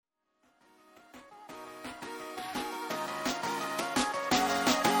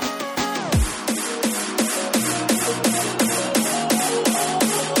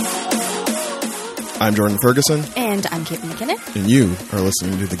I'm Jordan Ferguson. And I'm Caitlin McKinnon. And you are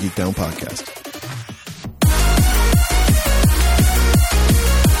listening to the Geek Down Podcast.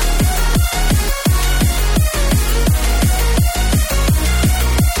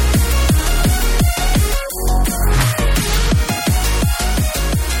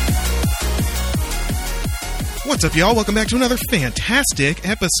 What's up, y'all? Welcome back to another fantastic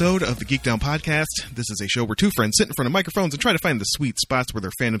episode of the Geek Down Podcast. This is a show where two friends sit in front of microphones and try to find the sweet spots where their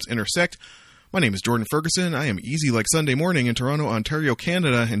fandoms intersect. My name is Jordan Ferguson. I am easy like Sunday morning in Toronto, Ontario,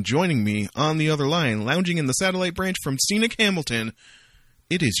 Canada, and joining me on the other line, lounging in the satellite branch from scenic Hamilton,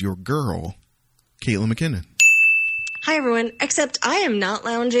 it is your girl, Caitlin McKinnon. Hi, everyone. Except I am not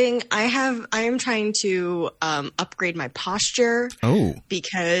lounging. I am trying to upgrade my posture. Oh.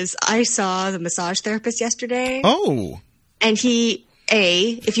 Because I saw the massage therapist yesterday. Oh. And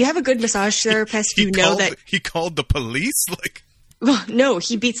if you have a good massage therapist, you know that... He called the police? Well, no,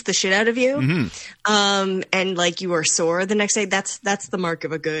 he beats the shit out of you. Mm-hmm. And you are sore the next day. That's the mark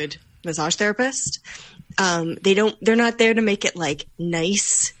of a good massage therapist. They're not there to make it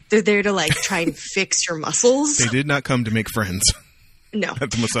nice. They're there to try and fix your muscles. They did not come to make friends. No. At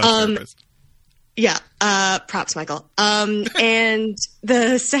the massage therapist. Yeah. Props, Michael. And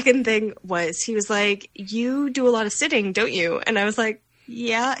the second thing was, he was like, you do a lot of sitting, don't you? And I was like,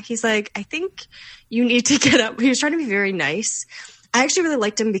 yeah. He's like, I think you need to get up. He was trying to be very nice. I actually really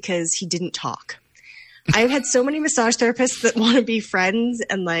liked him because he didn't talk. I've had so many massage therapists that want to be friends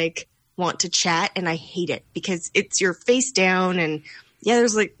and want to chat, and I hate it because it's your face down, and yeah,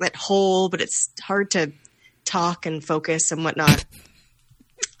 there's that hole, but it's hard to talk and focus and whatnot.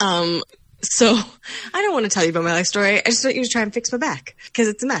 So I don't want to tell you about my life story. I just want you to try and fix my back because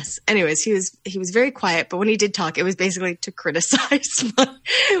it's a mess. Anyways, he was very quiet, but when he did talk, it was basically to criticize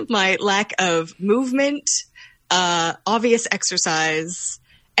my lack of movement, obvious exercise.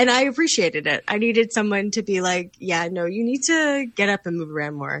 And I appreciated it. I needed someone to be like, yeah, no, you need to get up and move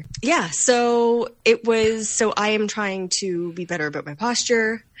around more. Yeah. So I am trying to be better about my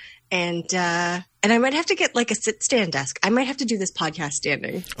posture, and I might have to get a sit-stand desk. I might have to do this podcast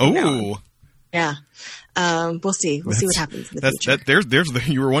standing. Oh. Yeah. We'll see. We'll see what happens in the future.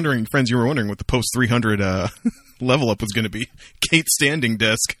 You were wondering what the post 300 level up was going to be. Kate's standing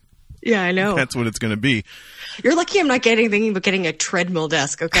desk. Yeah, I know. That's what it's going to be. You're lucky I'm not anything but getting a treadmill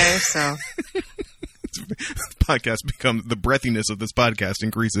desk, okay? So the breathiness of this podcast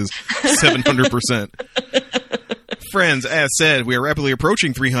increases 700%. Friends, as said, we are rapidly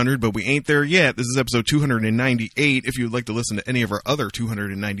approaching 300, but we ain't there yet. This is episode 298. If you would like to listen to any of our other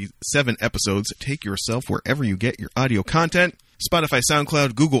 297 episodes, take yourself wherever you get your audio content. Spotify,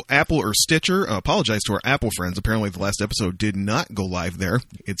 SoundCloud, Google, Apple, or Stitcher. Apologize to our Apple friends. Apparently the last episode did not go live there.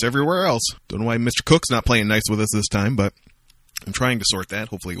 It's everywhere else. Don't know why Mr. Cook's not playing nice with us this time, but I'm trying to sort that.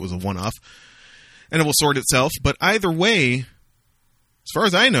 Hopefully it was a one-off. And it will sort itself. But either way, as far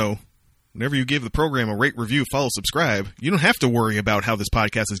as I know, whenever you give the program a rate, review, follow, subscribe, you don't have to worry about how this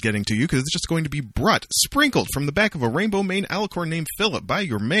podcast is getting to you, because it's just going to be sprinkled from the back of a rainbow mane alicorn named Philip by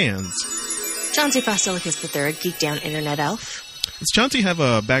your mans. Chauncey Fossilicus III, Geek Down Internet Elf. Does Chauncey have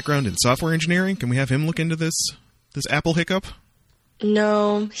a background in software engineering? Can we have him look into this Apple hiccup?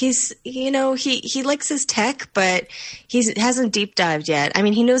 No, he likes his tech, but he hasn't deep dived yet. I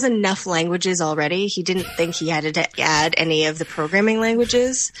mean, he knows enough languages already. He didn't think he had to add any of the programming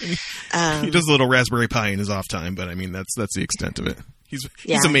languages. He does a little Raspberry Pi in his off time, but I mean, that's the extent of it. He's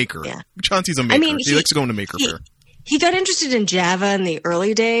a maker. Yeah. Chauncey's a maker. I mean, he likes to go into Maker Faire. He got interested in Java in the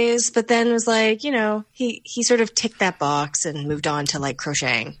early days, but then was he sort of ticked that box and moved on to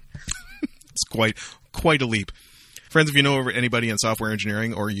crocheting. It's quite a leap. Friends, if you know anybody in software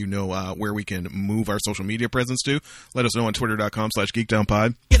engineering, or you know where we can move our social media presence to, let us know on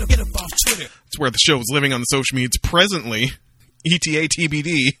twitter.com/geekdownpod. Get up off Twitter. It's where the show is living on the social medias presently. ETA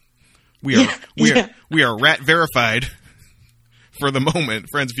TBD. We are rat verified for the moment.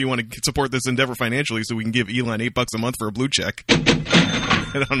 Friends, if you want to support this endeavor financially so we can give Elon $8 a month for a blue check,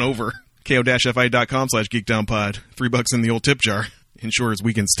 head on over. ko-fi.com/geekdownpod. $3 in the old tip jar ensures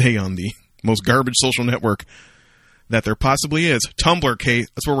we can stay on the most garbage social network that there possibly is. Tumblr, Kate.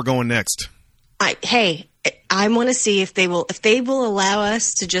 That's where we're going next. I want to see if they will allow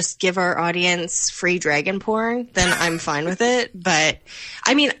us to just give our audience free dragon porn, then I'm fine with it. But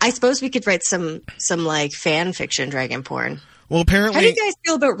I mean, I suppose we could write some fan fiction dragon porn. Well, apparently, how do you guys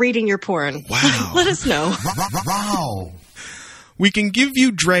feel about reading your porn? Wow. Let us know. Wow. We can give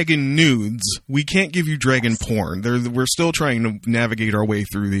you dragon nudes. We can't give you dragon porn. We're still trying to navigate our way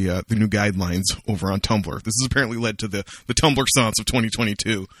through the new guidelines over on Tumblr. This has apparently led to the Tumblr Sance of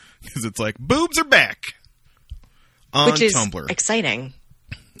 2022. Because it's like, boobs are back on Which is Tumblr. Exciting.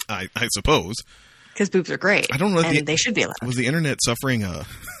 I suppose. because boobs are great. I don't know and they should be allowed. Was the internet suffering a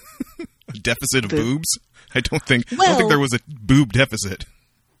deficit of boobs? I don't think Well, there was a boob deficit.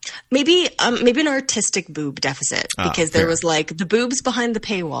 Maybe an artistic boob deficit, because there fair. was like the boobs behind the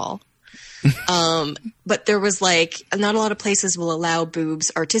paywall. But there was like not a lot of places will allow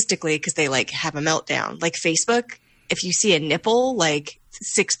boobs artistically because they like have a meltdown. Like Facebook, if you see a nipple, like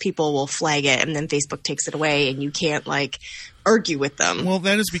 6 people will flag it, and then Facebook takes it away, and you can't like argue with them. Well,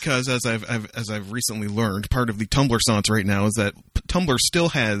 that is because, as I've recently learned, part of the Tumblr stance right now is that Tumblr still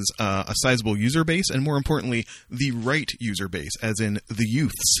has a sizable user base, and more importantly, the right user base, as in the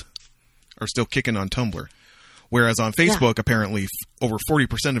youths, are still kicking on Tumblr. Whereas on Facebook, apparently, over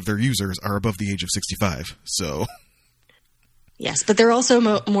 40% of their users are above the age of 65. So, yes, but they're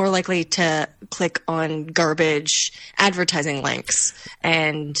also more likely to click on garbage advertising links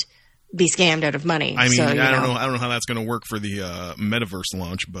and be scammed out of money. I mean, so, I don't know how that's going to work for the metaverse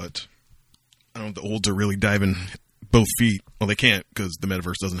launch, but I don't know if the olds are really diving both feet. Well, they can't because the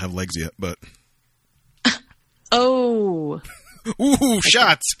metaverse doesn't have legs yet. But oh, ooh,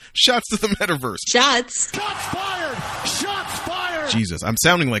 shots to the metaverse. Shots fired. Jesus, I'm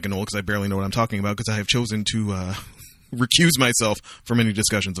sounding like an old because I barely know what I'm talking about because I have chosen to recuse myself from any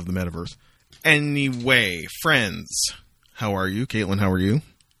discussions of the metaverse. Anyway, friends, how are you? Caitlin, how are you?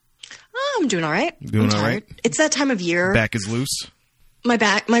 I'm doing all right. Doing I'm all tired. right? It's that time of year. Back is loose. My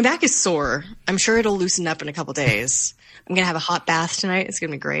back is sore. I'm sure it'll loosen up in a couple days. I'm going to have a hot bath tonight. It's going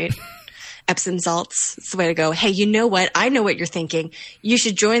to be great. Epsom salts. It's the way to go. Hey, you know what? I know what you're thinking. You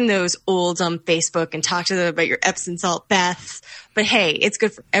should join those olds on Facebook and talk to them about your Epsom salt baths. But hey, it's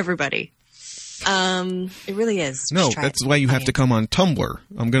good for everybody. It really is. No, Just try that's it. why you have to come on Tumblr.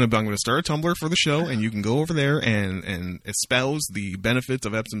 I'm gonna start a Tumblr for the show, and you can go over there and espouse the benefits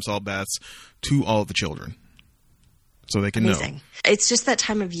of Epsom salt baths to all the children, so they can Amazing. know. It's just that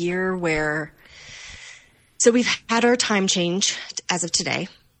time of year where. So we've had our time change as of today.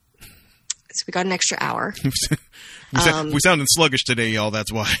 So we got an extra hour. We sounded sluggish today, y'all.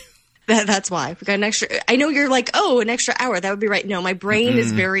 That's why. That's why we got an extra. I know you're like, oh, an extra hour. That would be right. No, my brain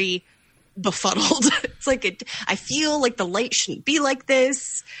is very befuddled. It's like I feel like the light shouldn't be like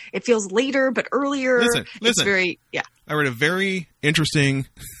this. It feels later but earlier. Listen. It's very I read a very interesting.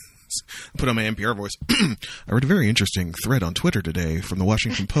 Put on my NPR voice. I read a very interesting thread on Twitter today from the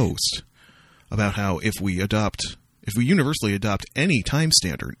Washington Post about how if we universally adopt any time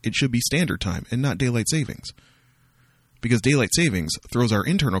standard, it should be standard time and not daylight savings. Because daylight savings throws our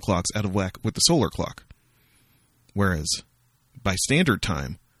internal clocks out of whack with the solar clock. Whereas by standard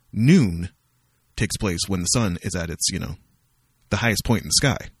time, noon takes place when the sun is at its, the highest point in the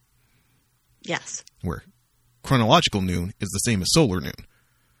sky. yes. Where chronological noon is the same as solar noon.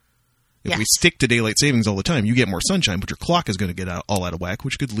 If we Yes. stick to daylight savings all the time, you get more sunshine, but your clock is going to get all out of whack,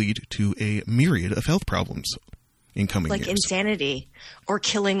 which could lead to a myriad of health problems in coming Like years. insanity or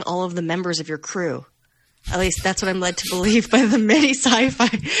killing all of the members of your crew. At least that's what I'm led to believe by the many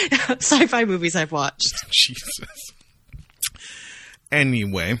sci-fi movies I've watched. Jesus.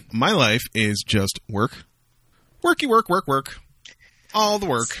 Anyway, my life is just work. Worky work. All the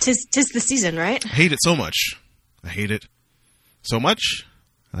work. Tis the season, right? I hate it so much. I hate it so much.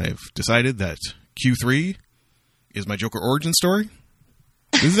 I've decided that Q3 is my Joker origin story.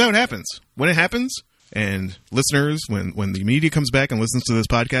 This is how it happens. When it happens, and listeners, when the media comes back and listens to this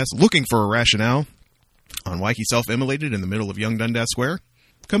podcast looking for a rationale on why he self-immolated in the middle of Young Dundas Square,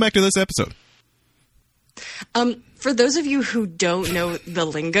 come back to this episode. For those of you who don't know the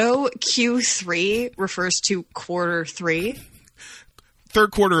lingo, Q3 refers to quarter 3.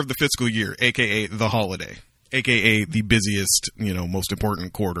 Third quarter of the fiscal year, a.k.a. the holiday, a.k.a. the busiest, most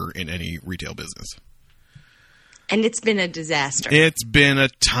important quarter in any retail business. And it's been a disaster. It's been a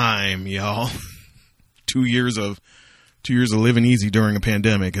time, y'all. 2 years of living easy during a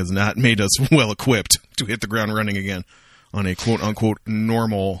pandemic has not made us well equipped to hit the ground running again on a quote unquote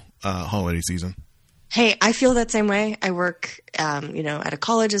normal holiday season. Hey, I feel that same way. I work, at a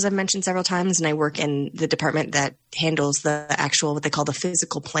college, as I've mentioned several times, and I work in the department that handles the actual, what they call the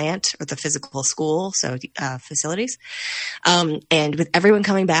physical plant or the physical school, so facilities. And with everyone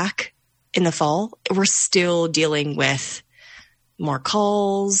coming back in the fall, we're still dealing with more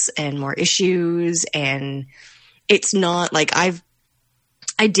calls and more issues, and it's not like I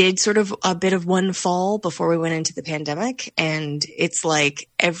did sort of a bit of one fall before we went into the pandemic, and it's like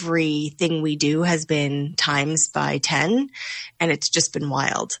everything we do has been times by 10, and it's just been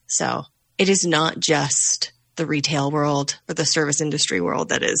wild. So it is not just the retail world or the service industry world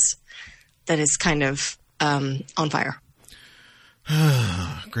that is kind of on fire.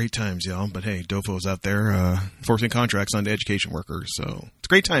 Great times, y'all. But hey, DOFO's out there forcing contracts onto education workers, so it's a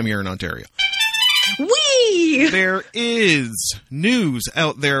great time here in Ontario. Whee! There is news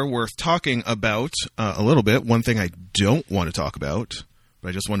out there worth talking about a little bit. One thing I don't want to talk about, but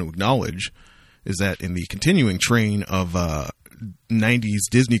I just want to acknowledge, is that in the continuing train of 90s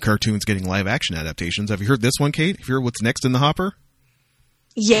Disney cartoons getting live action adaptations, have you heard this one, Kate? Have you heard what's next in the hopper?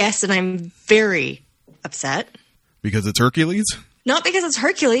 Yes, and I'm very upset. Because it's Hercules? Not because it's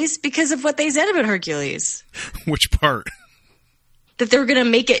Hercules, because of what they said about Hercules. Which part? That they were going to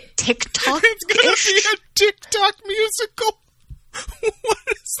make it TikTok. It's going to be a TikTok musical. What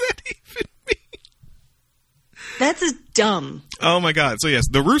does that even mean? That's dumb. Oh my God. So yes,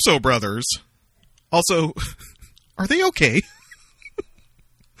 the Russo brothers. Also, are they okay?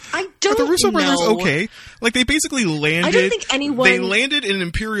 I don't know. Are the Russo brothers know. okay? Like, they basically landed. I don't think anyone. They landed in an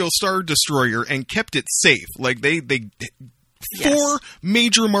Imperial Star Destroyer and kept it safe. Like, they Yes. 4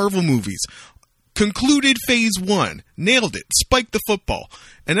 major Marvel movies. Concluded phase 1. Nailed it. Spiked the football.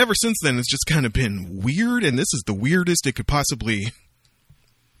 And ever since then, it's just kind of been weird, and this is the weirdest it could possibly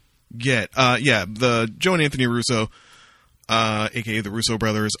get. The Joe and Anthony Russo, a.k.a. the Russo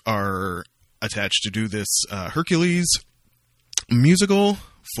brothers, are attached to do this Hercules musical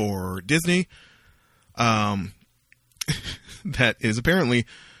for Disney that is apparently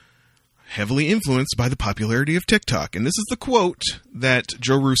heavily influenced by the popularity of TikTok. And this is the quote that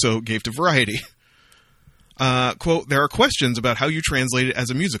Joe Russo gave to Variety. Quote, "There are questions about how you translate it as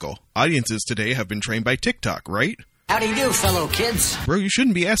a musical. Audiences today have been trained by TikTok, right?" How do you do, fellow kids? Bro, you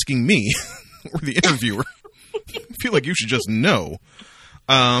shouldn't be asking me or the interviewer. I feel like you should just know.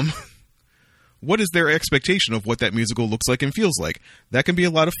 What is their expectation of what that musical looks like and feels like? That can be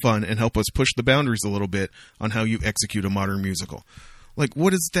a lot of fun and help us push the boundaries a little bit on how you execute a modern musical. Like,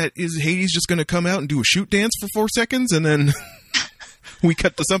 what is that? Is Hades just going to come out and do a shoot dance for 4 seconds and then we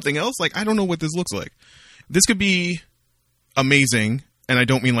cut to something else? Like, I don't know what this looks like. This could be amazing, and I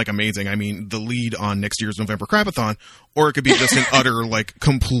don't mean like amazing. I mean the lead on next year's November Crapathon, or it could be just an utter, like,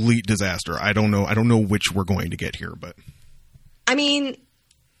 complete disaster. I don't know. I don't know which we're going to get here, but... I mean,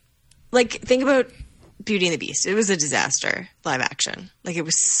 like, think about Beauty and the Beast. It was a disaster, live action. Like, it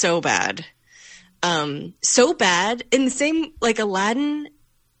was so bad. So bad. In the same, like, Aladdin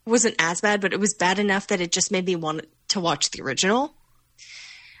wasn't as bad, but it was bad enough that it just made me want to watch the original.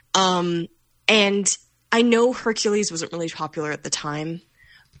 And I know Hercules wasn't really popular at the time,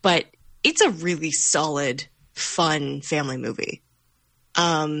 but it's a really solid, fun family movie.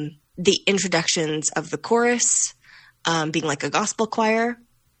 The introductions of the chorus, being like a gospel choir,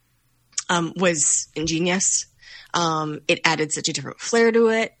 was ingenious. It added such a different flair to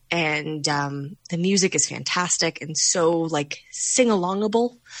it, and the music is fantastic and so, like,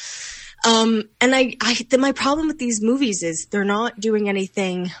 sing-alongable. And my problem with these movies is they're not doing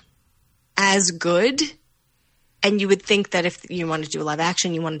anything as good. And you would think that if you wanted to do a live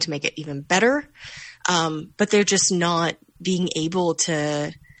action, you wanted to make it even better. But they're just not being able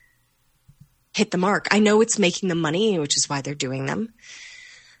to hit the mark. I know it's making them money, which is why they're doing them.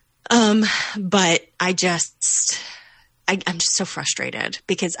 But I'm just so frustrated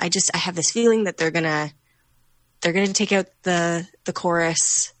because I have this feeling that they're gonna take out the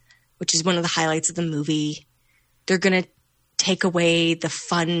chorus, which is one of the highlights of the movie. They're gonna take away the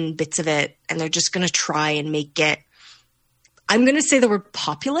fun bits of it, and they're just gonna try and make it, I'm gonna say the word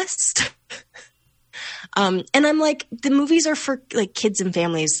populist. And I'm like, the movies are for, like, kids and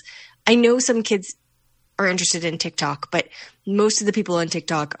families. I know some kids are interested in TikTok, but most of the people on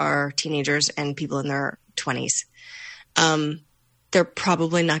TikTok are teenagers and people in their 20s. They're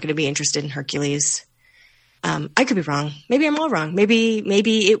probably not going to be interested in Hercules. I could be wrong. Maybe I'm all wrong.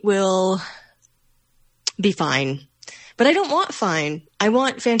 Maybe it will be fine, but I don't want fine. I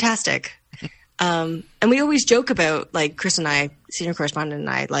want fantastic. And we always joke about, like, Chris and I, senior correspondent and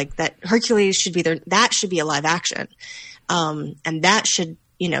I, like, that Hercules should be there. That should be a live action. And that should,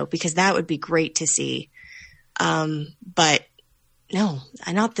 because that would be great to see. But no,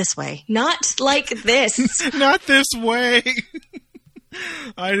 not this way. Not like this. Not this way.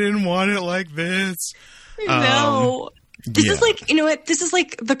 I didn't want it like this. No. This is like, you know what? This is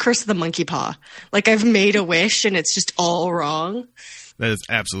like the curse of the monkey paw. Like, I've made a wish and it's just all wrong. That is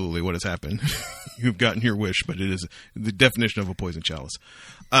absolutely what has happened. You've gotten your wish, but it is the definition of a poison chalice.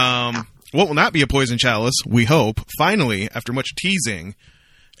 What will not be a poison chalice, we hope, finally, after much teasing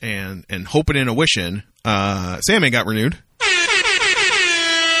and hoping and a wishing, Sandman got renewed.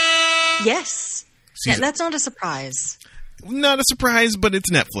 Yes. Yeah, that's not a surprise. Not a surprise, but it's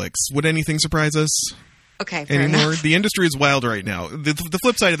Netflix. Would anything surprise us? Okay, fair anymore? enough. The industry is wild right now. The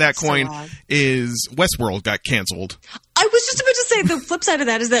flip side of that coin is Westworld got canceled. I was just about to say the flip side of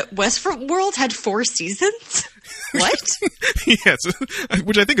that is that Westworld had 4 seasons. What? Yes,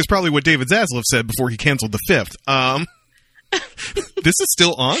 which I think is probably what David Zaslav said before he canceled the fifth. This is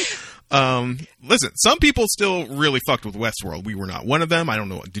still on. Listen, some people still really fucked with Westworld. We were not one of them. I don't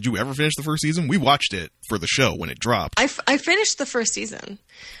know. Did you ever finish the first season? We watched it for the show when it dropped. I finished the first season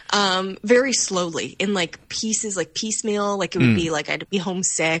very slowly in like pieces, like piecemeal. Like it would be like I'd be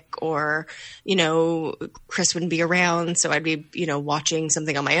homesick or, you know, Chris wouldn't be around. So I'd be, you know, watching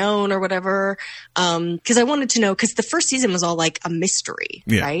something on my own or whatever. Because I wanted to know, because the first season was all like a mystery,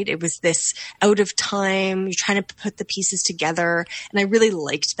 right? It was this out of time. You're trying to put the pieces together. And I really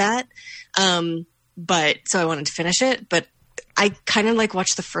liked that. But so I wanted to finish it, but I kind of like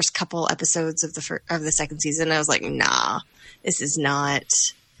watched the first couple episodes of the second season. And I was like, nah, this is not.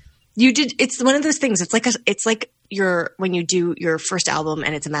 It's one of those things. It's like when you do your first album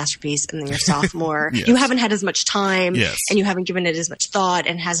and it's a masterpiece, and then your sophomore, yes. You haven't had as much time, yes. And you haven't given it as much thought,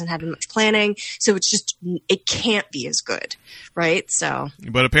 and hasn't had as much planning. So it can't be as good, right? So,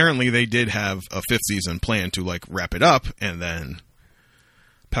 but apparently they did have a fifth season planned to like wrap it up, and then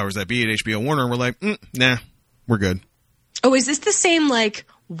powers that be at HBO Warner were like, nah, we're good. Oh, is this the same like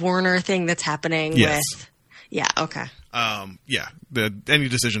Warner thing that's happening yes. with? Yeah. Okay. Yeah. Any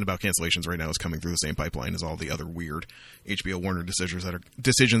decision about cancellations right now is coming through the same pipeline as all the other weird HBO Warner decisions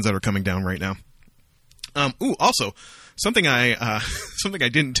that are coming down right now. Also something I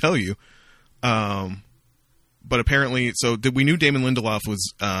didn't tell you. But apparently, so we knew Damon Lindelof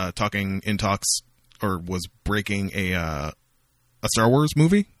was was breaking a Star Wars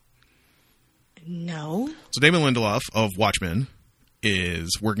movie? No. So Damon Lindelof of Watchmen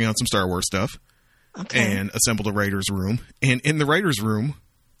is working on some Star Wars stuff. Okay. And assembled a writer's room. And in the writer's room,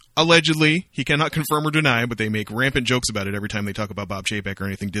 allegedly, he cannot confirm or deny, but they make rampant jokes about it every time they talk about Bob Chapek or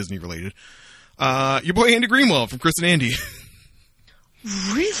anything Disney related. Your boy Andy Greenwald from Chris and Andy.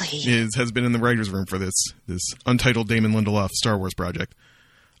 Really? Has been in the writer's room for this untitled Damon Lindelof Star Wars project.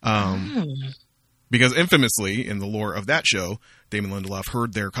 Because infamously, in the lore of that show, Damon Lindelof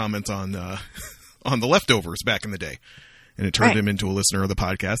heard their comments on The Leftovers back in the day. And it turned him into a listener of the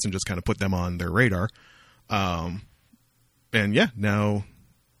podcast and just kind of put them on their radar. And yeah, now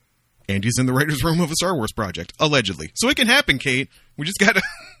Andy's in the writer's room of a Star Wars project, allegedly. So it can happen, Kate. We just got to...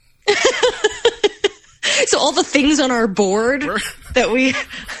 So all the things on our board that we...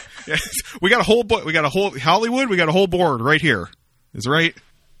 Yes, we got a whole Hollywood, we got a whole board right here. It's right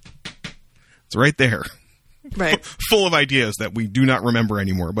there. Right. Full of ideas that we do not remember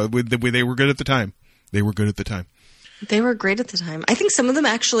anymore, but they were good at the time. They were great at the time. I think some of them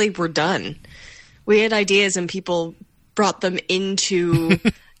actually were done. We had ideas and people brought them into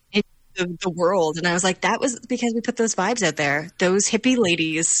the world. And I was like, that was because we put those vibes out there. Those hippie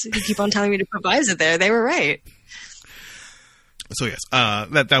ladies who keep on telling me to put vibes out there, they were right. So yes,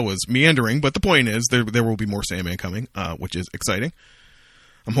 that was meandering. But the point is there will be more Sandman coming, which is exciting.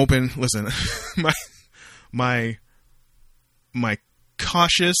 I'm hoping, listen, my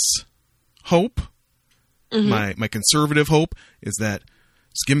cautious hope, my conservative hope is that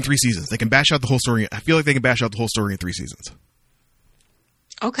just give them 3 seasons. They can bash out the whole story. I feel like they can bash out the whole story in 3 seasons.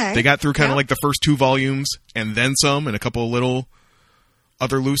 Okay. They got through kind of like the first 2 volumes and then some and a couple of little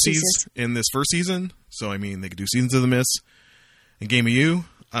other loosies in this first season. So, I mean, they could do Seasons of the Mist and Game of You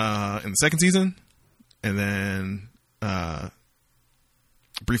in the second season. And then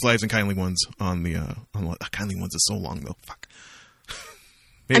Brief Lives and Kindly Ones on the... Kindly Ones is so long, though. Fuck.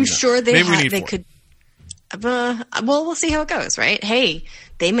 I'm sure they could... well, we'll see how it goes, right? Hey,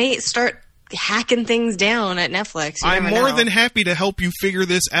 they may start hacking things down at Netflix. I'm more than happy to help you figure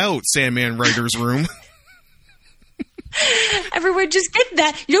this out, Sandman Writer's Room. Everyone, just get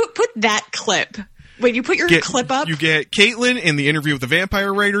that. You don't put that clip. When you put your clip up. You get Caitlin in the interview with the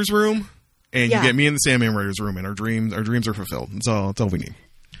Vampire Writer's Room, and you get me in the Sandman Writer's Room, and our dreams are fulfilled. That's all we need.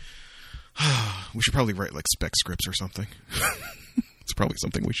 We should probably write like spec scripts or something. It's probably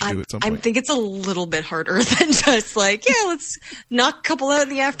something we should do at some point. I think it's a little bit harder than just like, let's knock a couple out in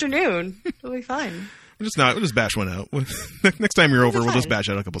the afternoon. It'll be fine. We'll just bash one out. Next time you're over, we'll just bash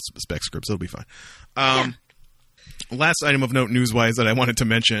out a couple spec scripts. It'll be fine. Last item of note news-wise that I wanted to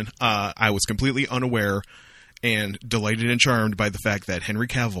mention, I was completely unaware and delighted and charmed by the fact that Henry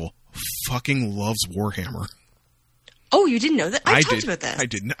Cavill fucking loves Warhammer. Oh, you didn't know that? I talked about this. I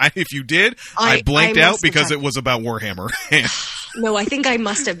didn't. If you did, I blanked out because it was about Warhammer. No, I think I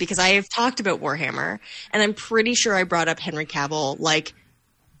must have, because I have talked about Warhammer, and I'm pretty sure I brought up Henry Cavill, like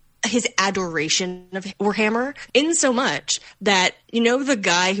his adoration of Warhammer, in so much that, you know, the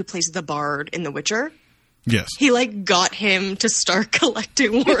guy who plays the bard in The Witcher? Yes. He like got him to start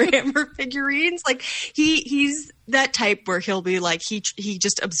collecting Warhammer figurines. Like he's that type where he'll be like he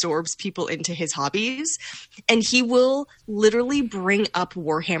just absorbs people into his hobbies, and he will literally bring up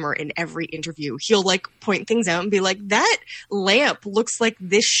Warhammer in every interview. He'll like point things out and be like, that lamp looks like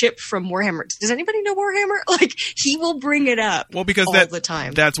this ship from Warhammer. Does anybody know Warhammer? Like he will bring it up. Well, because all the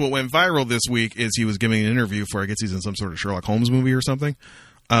time. That's what went viral this week. Is he was giving an interview for, I guess he's in some sort of Sherlock Holmes movie or something.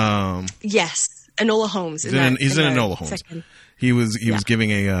 Yes. Enola Holmes. He's in Enola Holmes. Second. He was giving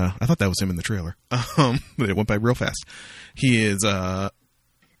a. I thought that was him in the trailer, but it went by real fast. He's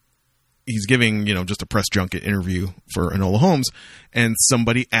giving just a press junket interview for Enola Holmes, and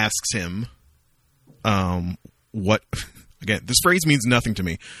somebody asks him, what? Again, this phrase means nothing to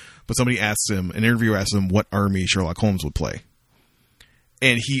me, but somebody asks him, an interviewer asks him what army Sherlock Holmes would play,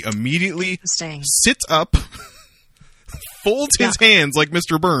 and he immediately sits up. Folds his hands like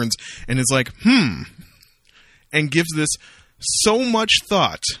Mr. Burns and is like, and gives this so much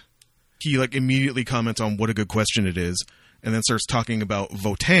thought. He like immediately comments on what a good question it is, and then starts talking about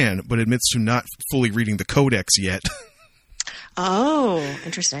Votan, but admits to not fully reading the codex yet. Oh,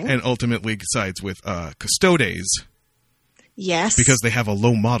 interesting. And ultimately sides with Custodes. Yes. Because they have a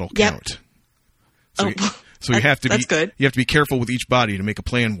low model count. So you have to that's good. You have to be careful with each body to make a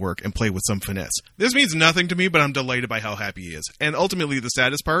plan work and play with some finesse. This means nothing to me, but I'm delighted by how happy he is. And ultimately, the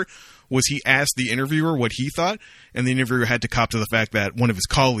saddest part was he asked the interviewer what he thought, and the interviewer had to cop to the fact that one of his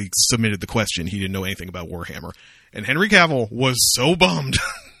colleagues submitted the question. He didn't know anything about Warhammer, and Henry Cavill was so bummed.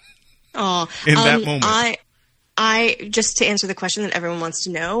 In that moment. I just to answer the question that everyone wants to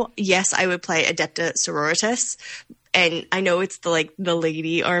know, yes, I would play Adepta Sororitas, and I know it's the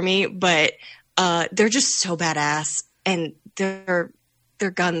lady army, but they're just so badass, and their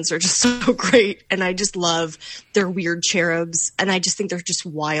guns are just so great, and I just love their weird cherubs, and I just think they're just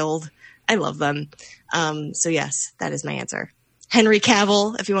wild. I love them. So yes, that is my answer. Henry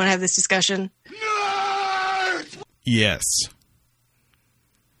Cavill, if you want to have this discussion. Yes.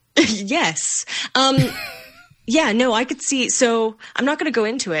 Yes. Yeah, no, I could see. So I'm not going to go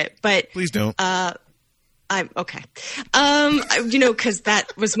into it, but please don't. I'm okay. Because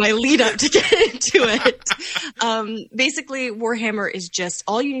that was my lead up to get into it. Basically, Warhammer is just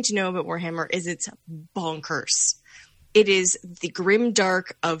all you need to know about Warhammer is it's bonkers. It is the grim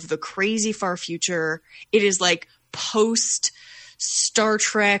dark of the crazy far future. It is like post Star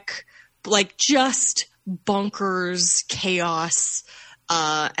Trek, like just bonkers chaos,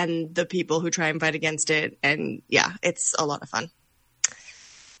 and the people who try and fight against it. And yeah, it's a lot of fun.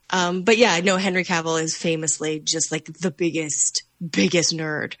 But yeah, I know Henry Cavill is famously just like the biggest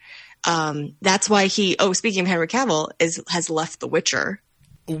nerd. That's why speaking of Henry Cavill, has left The Witcher.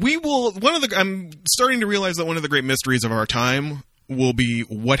 I'm starting to realize that one of the great mysteries of our time will be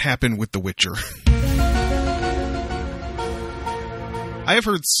what happened with The Witcher. I have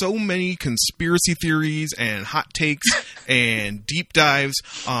heard so many conspiracy theories and hot takes and deep dives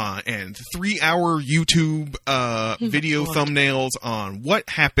and 3-hour YouTube video thumbnails on what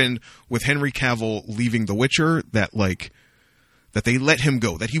happened with Henry Cavill leaving The Witcher, that they let him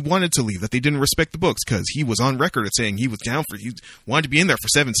go, that he wanted to leave, that they didn't respect the books because he was on record as saying he wanted to be in there for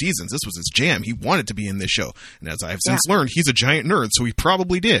 7 seasons. This was his jam. He wanted to be in this show. And as I've since learned, he's a giant nerd, so he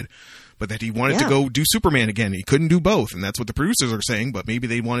probably did. But that he wanted to go do Superman again. He couldn't do both, and that's what the producers are saying. But maybe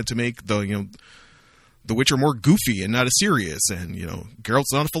they wanted to make The Witcher more goofy and not as serious. And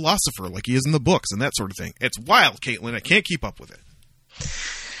Geralt's not a philosopher like he is in the books and that sort of thing. It's wild, Caitlin. I can't keep up with it.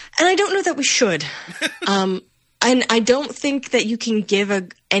 And I don't know that we should. And I don't think that you can give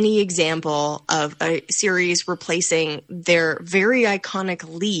any example of a series replacing their very iconic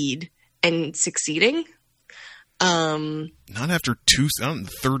lead and succeeding. Not after the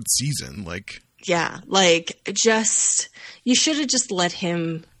third season, you should have just let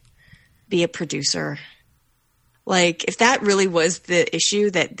him be a producer. Like, if that really was the issue,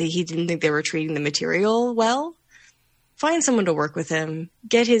 that he didn't think they were treating the material well, find someone to work with him,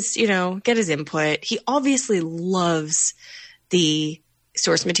 get his input. He obviously loves the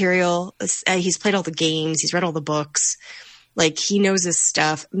source material. He's played all the games. He's read all the books. Like, he knows his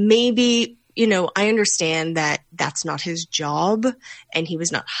stuff. Maybe, I understand that that's not his job and he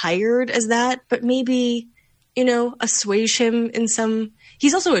was not hired as that, but maybe, assuage him in some.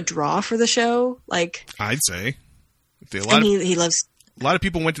 He's also a draw for the show. Like, I'd say. He loves. A lot of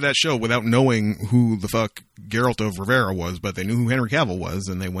people went to that show without knowing who the fuck Geralt of Rivera was, but they knew who Henry Cavill was,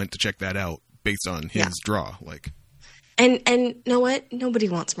 and they went to check that out based on his draw. And you know what? Nobody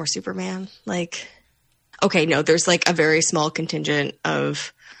wants more Superman. Like, okay, no, there's like a very small contingent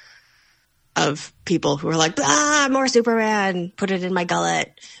of people who are like, more Superman, put it in my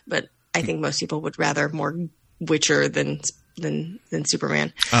gullet. But I think most people would rather more Witcher than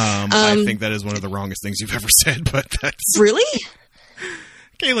Superman. I think that is one of the wrongest things you've ever said, but that's... Really?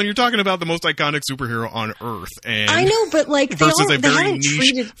 Caitlin, you're talking about the most iconic superhero on Earth, and I know, but like versus a very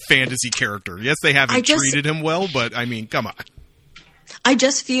niche fantasy character. Yes, they haven't treated him well, but I mean, come on. I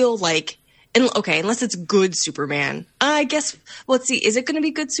just feel like, unless it's good Superman, I guess. Let's see, is it going to be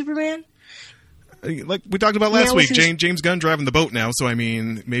good Superman? Like we talked about last week, James Gunn driving the boat now, so I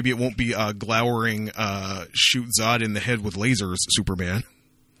mean, maybe it won't be glowering, shoot Zod in the head with lasers Superman.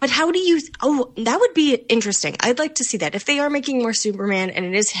 But how do you... Oh, that would be interesting. I'd like to see that. If they are making more Superman and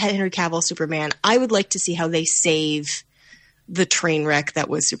it is Henry Cavill Superman, I would like to see how they save the train wreck that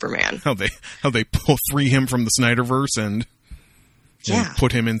was Superman. How they free him from the Snyderverse and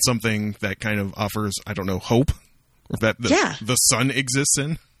put him in something that kind of offers, I don't know, hope? Or that the sun exists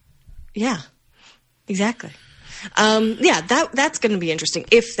in? Yeah, exactly. That's going to be interesting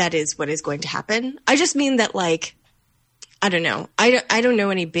if that is what is going to happen. I just mean that, like... I don't know. I don't know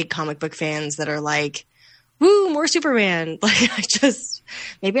any big comic book fans that are like, woo, more Superman. Like,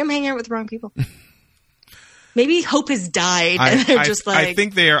 maybe I'm hanging out with the wrong people. Maybe hope has died. And they're just like, I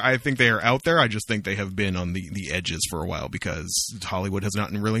think they are out there. I just think they have been on the edges for a while because Hollywood has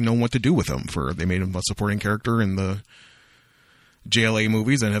not really known what to do with them. They made him a supporting character in the JLA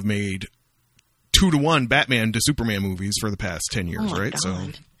movies and have made 2-to-1 Batman to Superman movies for the past 10 years, right?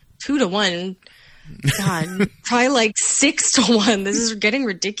 God. So 2-to-1. God, probably like 6-to-1. This is getting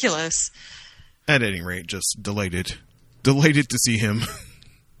ridiculous. At any rate, just delighted to see him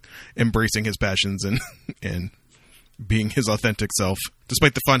embracing his passions and being his authentic self,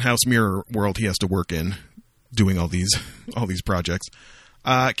 despite the funhouse mirror world he has to work in, doing all these projects.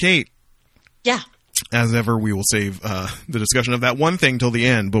 Kate, yeah. As ever, we will save the discussion of that one thing till the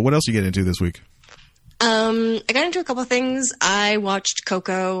end. But what else you get into this week? I got into a couple of things. I watched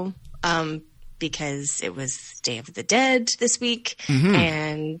Coco. Because it was Day of the Dead this week. Mm-hmm.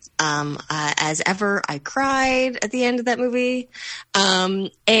 And as ever, I cried at the end of that movie.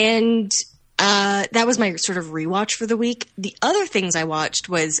 And that was my sort of rewatch for the week. The other things I watched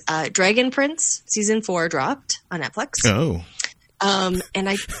was Dragon Prince Season 4 dropped on Netflix. Oh. And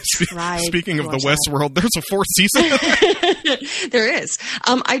I tried. Speaking of the Westworld, there's a 4th season. There is.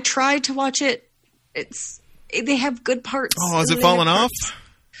 I tried to watch it. They have good parts. Oh, is it falling off?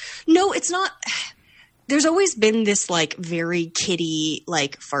 No, it's not. There's always been this like very kiddie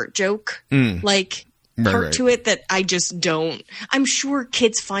like fart joke like part to it that I just don't. I'm sure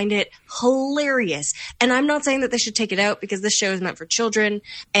kids find it hilarious. And I'm not saying that they should take it out because this show is meant for children.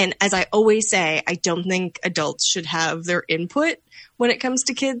 And as I always say, I don't think adults should have their input when it comes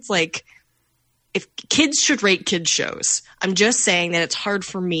to kids. Like, if kids should rate kids shows. I'm just saying that it's hard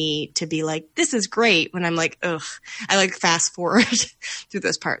for me to be like, this is great, when I'm like, ugh. I like fast forward through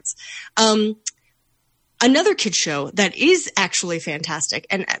those parts. Another kids show that is actually fantastic,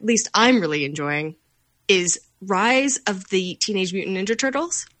 and at least I'm really enjoying, is Rise of the Teenage Mutant Ninja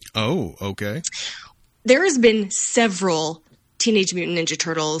Turtles. Oh, okay. There has been several Teenage Mutant Ninja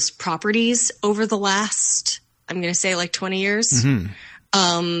Turtles properties over the last, I'm going to say like 20 years.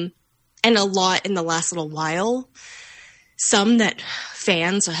 Mm-hmm. And a lot in the last little while. Some that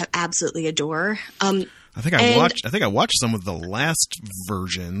fans have absolutely adore. I think I watched some of the last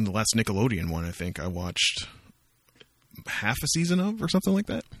version, the last Nickelodeon one. I think I watched half a season of, or something like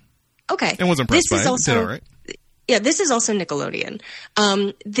that. Okay, and was impressed by it. Did all right. Yeah, this is also Nickelodeon.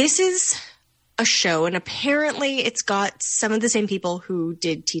 This is a show, and apparently it's got some of the same people who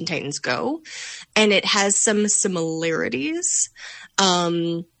did Teen Titans Go, and it has some similarities.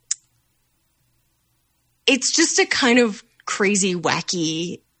 It's just a kind of crazy,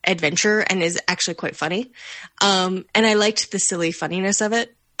 wacky adventure and is actually quite funny. And I liked the silly funniness of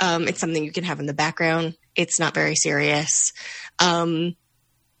it. It's something you can have in the background. It's not very serious. And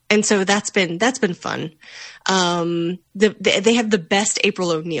so that's been fun. They have the best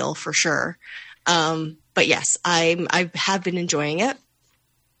April O'Neil for sure. But yes, I have been enjoying it.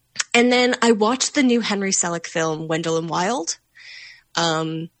 And then I watched the new Henry Selick film, Wendell and Wild.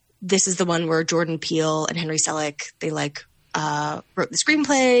 This is the one where Jordan Peele and Henry Selick, they wrote the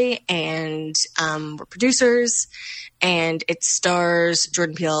screenplay and were producers, and it stars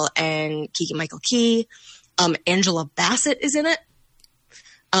Jordan Peele and Keegan-Michael Key. Angela Bassett is in it,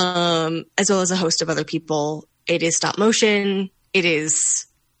 as well as a host of other people. It is stop motion. It is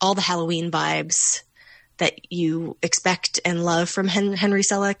all the Halloween vibes that you expect and love from Henry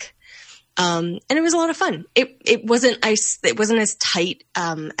Selick. And it was a lot of fun. It wasn't as tight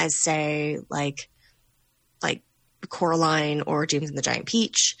as say like Coraline or James and the Giant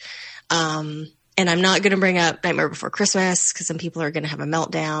Peach. And And I'm not going to bring up Nightmare Before Christmas because some people are going to have a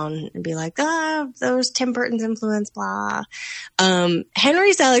meltdown and be like, those Tim Burton's influence, blah.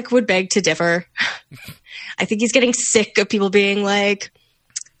 Henry Selick would beg to differ. I think he's getting sick of people being like,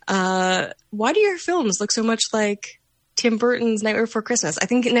 why do your films look so much like Tim Burton's Nightmare Before Christmas? I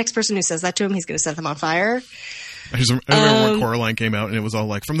think the next person who says that to him, he's going to set them on fire. I remember when Coraline came out and it was all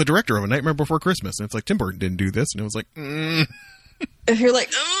like, from the director of A Nightmare Before Christmas. And it's like, Tim Burton didn't do this. And it was like, If you're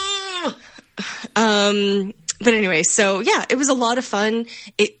like, oh. But anyway, so yeah, it was a lot of fun.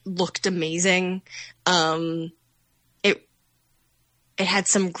 It looked amazing. It had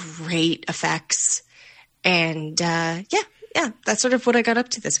some great effects. And yeah, that's sort of what I got up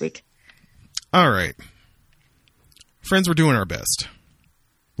to this week. All right. Friends, we're doing our best.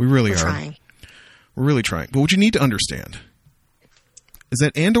 We really are. Trying. We're really trying. But what you need to understand is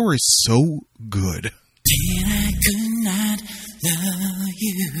that Andor is so good. And I could not love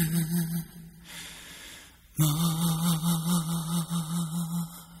you more.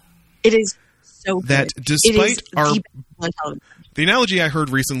 It is so good. That despite the analogy I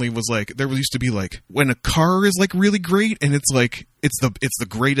heard recently was like, there used to be like, when a car is like really great and it's like, it's the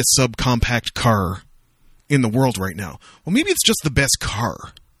greatest subcompact car in the world right now. Well, maybe it's just the best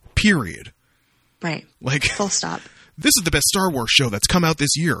car, period. Right. Like, full stop. This is the best Star Wars show that's come out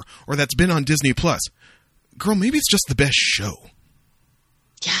this year or that's been on Disney Plus. Girl, maybe it's just the best show.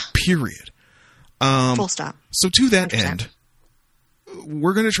 Yeah. Period. Full stop. So to that 100%. end,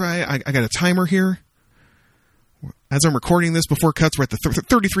 we're going to try, I got a timer here. As I'm recording this before cuts, we're at the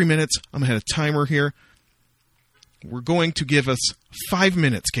 33 minutes. I'm going to have a timer here. We're going to give us 5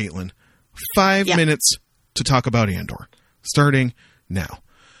 minutes, Caitlin. 5 minutes to talk about Andor. Starting now.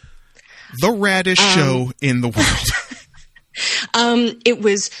 The raddest show in the world. It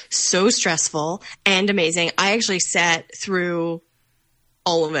was so stressful and amazing. I actually sat through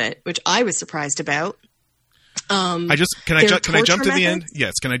all of it, which I was surprised about. Can I jump to the end?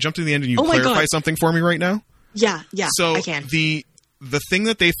 Yes. Can I jump to the end and you clarify something for me right now? Yeah. So I can. The thing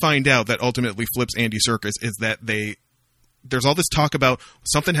that they find out that ultimately flips Andy Serkis is that there's all this talk about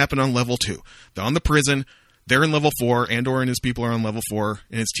something happened on level 2. They're on the prison. They're in level 4. Andor and his people are on level 4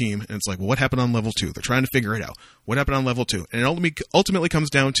 and his team. And it's like, well, what happened on level 2? They're trying to figure it out. What happened on level 2? And it ultimately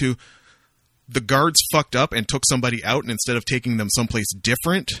comes down to the guards fucked up and took somebody out, and instead of taking them someplace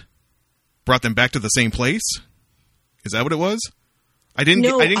different, brought them back to the same place. Is that what it was? I didn't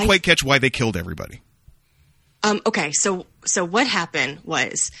quite catch why they killed everybody. Okay. So what happened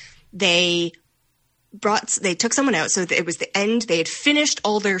was they took someone out. So it was the end. They had finished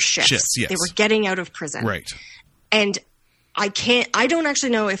all their shifts. Yes. They were getting out of prison. Right. And I don't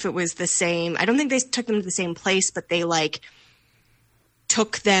actually know if it was the same. I don't think they took them to the same place, but they like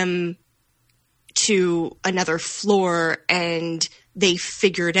took them to another floor and they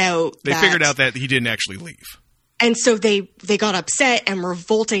figured out that he didn't actually leave. And so they got upset and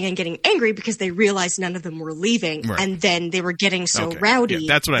revolting and getting angry because they realized none of them were leaving. Right. And then they were getting so rowdy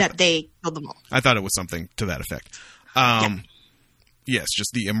that they killed them all. I thought it was something to that effect. Yes, just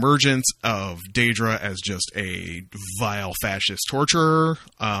the emergence of Daedra as just a vile fascist torturer.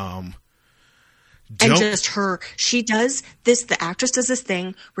 And just her, she does this, the actress does this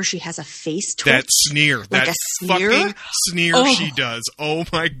thing where she has a face twitch. That sneer. Like that fucking sneer she does. Oh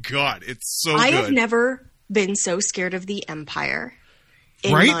my God. It's so good. I have never been so scared of the Empire.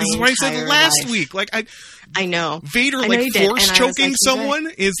 Right? This is what I said last week. Like I know. Vader force choking someone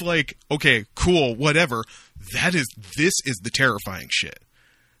is like, okay, cool, whatever. This is the terrifying shit.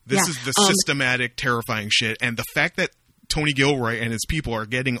 This is the systematic terrifying shit. And the fact that Tony Gilroy and his people are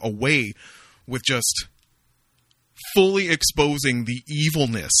getting away with just fully exposing the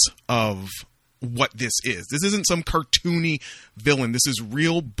evilness of what this is. This isn't some cartoony villain. This is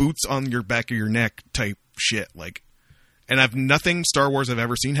real boots on your back of your neck type shit. Like, and nothing Star Wars I've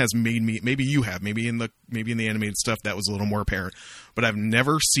ever seen has made me, maybe you have, maybe in the animated stuff that was a little more apparent, but I've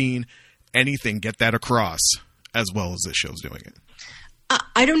never seen anything get that across as well as this show's doing it.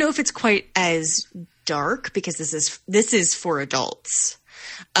 I don't know if it's quite as dark because this is for adults.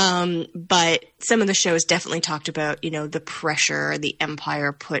 But some of the shows definitely talked about, the pressure the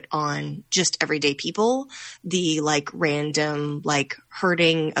Empire put on just everyday people, the random,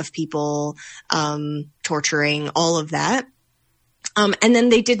 hurting of people, torturing, all of that. And then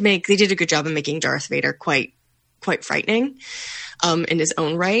they did a good job of making Darth Vader quite frightening, in his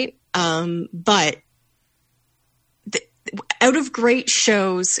own right. But out of great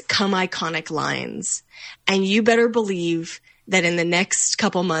shows come iconic lines, and you better believe that in the next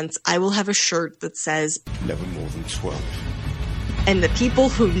couple months, I will have a shirt that says never more than 12. And the people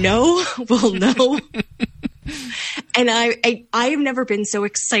who know will know. And I have never been so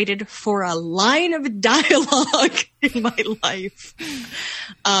excited for a line of dialogue in my life.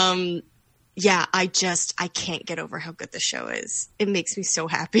 Yeah, I can't get over how good the show is. It makes me so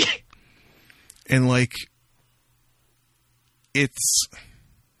happy. And like,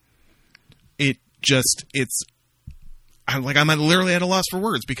 I'm literally at a loss for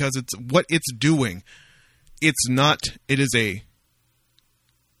words because it's what it's doing. It is a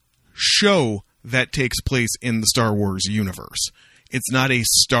show that takes place in the Star Wars universe. It's not a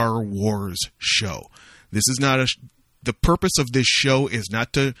Star Wars show. This is not the purpose of this show is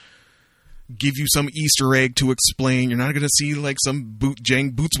not to give you some Easter egg to explain. You're not going to see like some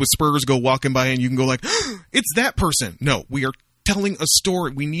boots with spurs go walking by and you can go like, it's that person. No, we are telling a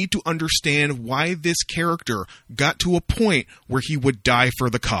story. We need to understand why this character got to a point where he would die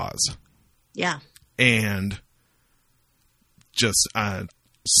for the cause. Yeah. And just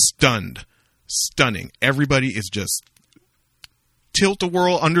stunning. Everybody is just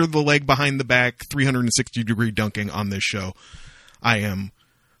tilt-a-whirl, under the leg, behind the back, 360-degree dunking on this show.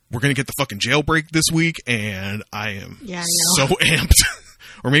 We're going to get the fucking jailbreak this week, and I am so amped.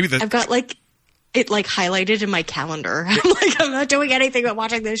 Or maybe I've got it highlighted in my calendar. I'm not doing anything but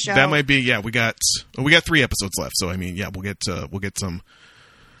watching this show. That might be, we got 3 episodes left. So I mean, we'll get some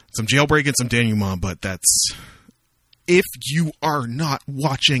jailbreak and some denouement, but that's, if you are not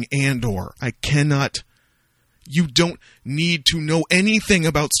watching Andor, you don't need to know anything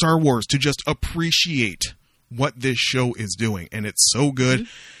about Star Wars to just appreciate what this show is doing. And it's so good.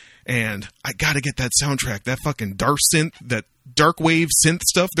 Mm-hmm. And I gotta get that soundtrack, that fucking dark wave synth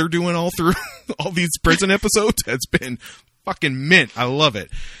stuff they're doing all through all these prison episodes has been fucking mint. I love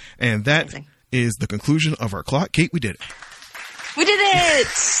it. And that is the conclusion of our clock. Kate, we did it. We did it!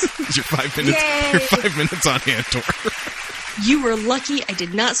 It's your 5 minutes. Yay! Your 5 minutes on Andor. You were lucky I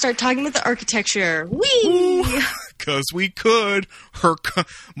did not start talking about the architecture. Whee! Because we could.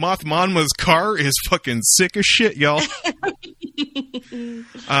 Moth Monma's car is fucking sick as shit, y'all.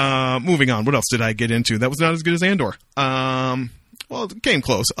 Moving on. What else did I get into? That was not as good as Andor. Well, it came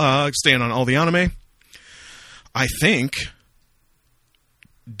close. Staying on all the anime. I think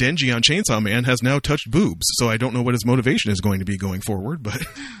Denji on Chainsaw Man has now touched boobs, so I don't know what his motivation is going to be going forward, but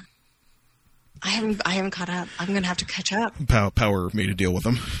I haven't caught up. I'm going to have to catch up. Power made a deal with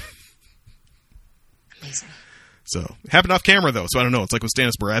him. Amazing. So, happened off camera though, so I don't know. It's like when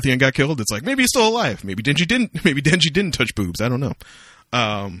Stannis Baratheon got killed, it's like, maybe he's still alive. Maybe Denji didn't touch boobs. I don't know.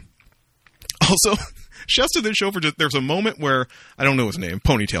 Also, shouts to this show for there's a moment where, I don't know his name,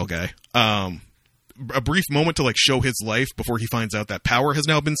 Ponytail guy, a brief moment to like show his life before he finds out that Power has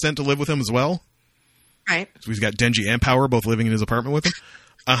now been sent to live with him as well. Right. So he's got Denji and Power both living in his apartment with him.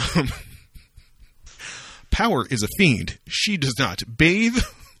 Power is a fiend. She does not bathe.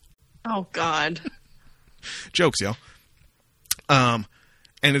 Oh, God. Jokes, y'all. And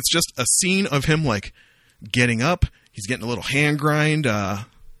it's just a scene of him, like, getting up. He's getting a little hand grind,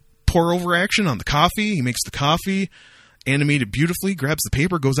 pour-over action on the coffee. He makes the coffee, animated beautifully, grabs the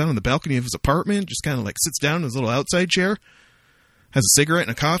paper, goes out on the balcony of his apartment, just kind of, like, sits down in his little outside chair, has a cigarette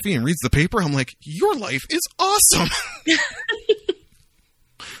and a coffee, and reads the paper. I'm like, your life is awesome!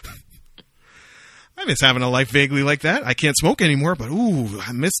 I miss having a life vaguely like that. I can't smoke anymore, but ooh,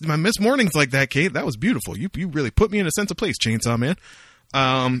 I miss mornings like that, Kate. That was beautiful. You really put me in a sense of place, Chainsaw Man.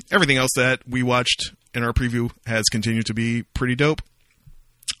 Everything else that we watched in our preview has continued to be pretty dope.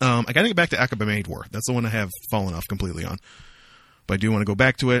 I gotta get back to Akaba Maid War. That's the one I have fallen off completely on. But I do want to go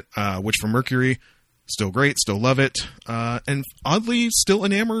back to it. Witch from Mercury, still great, still love it. And oddly, still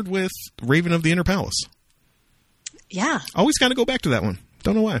enamored with Raven of the Inner Palace. Yeah. Always gotta go back to that one.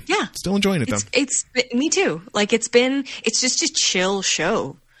 Don't know why. Yeah. Still enjoying it, though. It's me too. Like, it's just a chill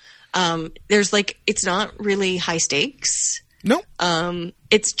show. It's not really high stakes. No.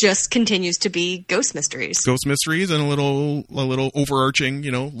 It's just continues to be ghost mysteries. Ghost mysteries and a little overarching,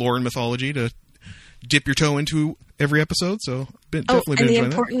 lore and mythology to dip your toe into every episode. So, definitely been enjoying that.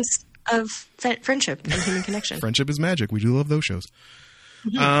 And the importance of friendship and human connection. Friendship is magic. We do love those shows.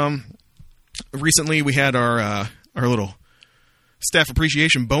 Mm-hmm. Recently, we had our little staff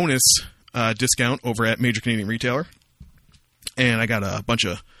appreciation bonus discount over at Major Canadian Retailer, and I got a bunch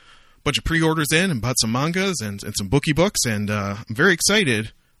of pre-orders in and bought some mangas and some bookie books, and I'm very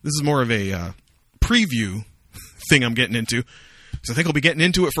excited. This is more of a preview thing I'm getting into, so I think I'll be getting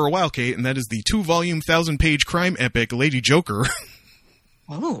into it for a while, Kate, and that is the 2-volume 1,000-page crime epic Lady Joker.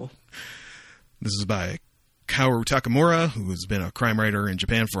 Oh. This is by Kaoru Takamura, who has been a crime writer in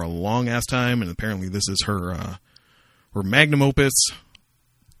Japan for a long-ass time, and apparently this is her magnum opus,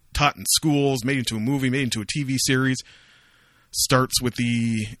 taught in schools, made into a movie, made into a TV series. Starts with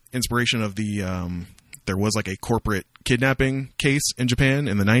the inspiration of the there was like a corporate kidnapping case in Japan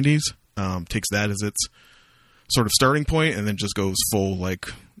in the 90s. Takes that as its sort of starting point, and then just goes full like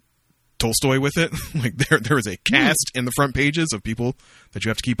Tolstoy with it. Like there is a cast in the front pages of people that you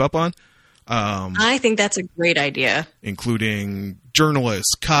have to keep up on. I think that's a great idea. Including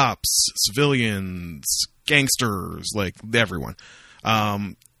journalists, cops, civilians, gangsters, like everyone.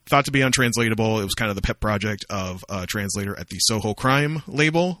 Thought to be untranslatable. It was kind of the pet project of a translator at the Soho Crime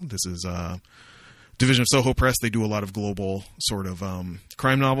label. This is a division of Soho Press. They do a lot of global sort of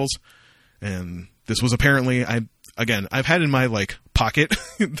crime novels. And this was apparently, I've had in my like pocket,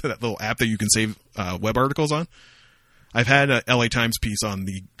 that little app that you can save web articles on. I've had a LA Times piece on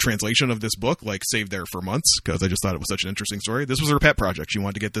the translation of this book, like saved there for months, because I just thought it was such an interesting story. This was her pet project. She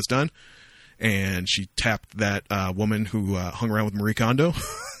wanted to get this done. And she tapped that woman who hung around with Marie Kondo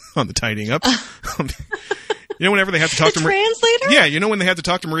on the tidying up. You know, whenever they have to talk to translator? Yeah, you know when they had to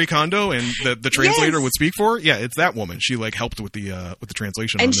talk to Marie Kondo and the translator would speak for her? Yeah, it's that woman. She like helped with the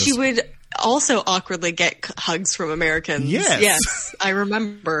translation. And on this. she would also awkwardly get hugs from Americans. Yes, I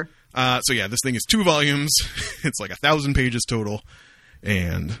remember. So yeah, this thing is 2 volumes. It's like 1,000 pages total.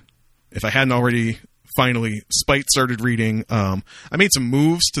 And if I hadn't already finally started reading, I made some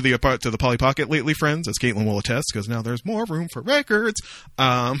moves to the Polly Pocket lately, friends, as Caitlin will attest, because now there's more room for records.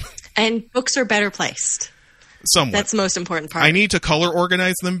 And books are better placed. Somewhat. That's the most important part. I need to color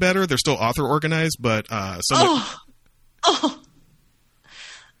organize them better. They're still author organized, but somewhat. Oh.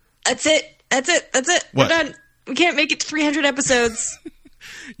 That's it. What? We're done. We can't make it to 300 episodes.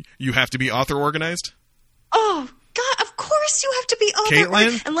 You have to be author organized? Oh, God, of course you have to be author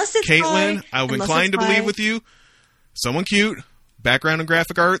Caitlin, unless it's Caitlin, by, I'm inclined to believe with you. Someone cute, background in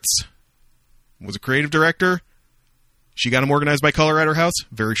graphic arts, was a creative director. She got them organized by color at her house.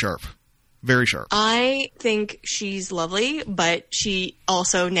 Very sharp. Very sharp. I think she's lovely, but she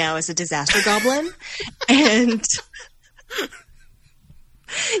also now is a disaster goblin. And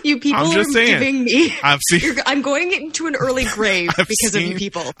you people I'm just saying, giving me... I'm going into an early grave of you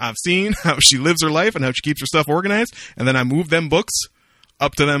people. I've seen how she lives her life and how she keeps her stuff organized. And then I moved them books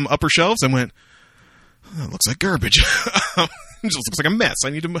up to them upper shelves and went, oh, it looks like garbage. It just looks like a mess.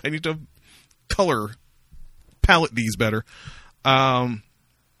 I need to color palette these better.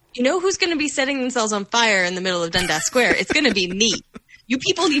 You know who's going to be setting themselves on fire in the middle of Dundas Square? It's going to be me. You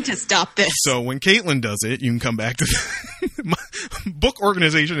people need to stop this. So when Caitlin does it, you can come back to my book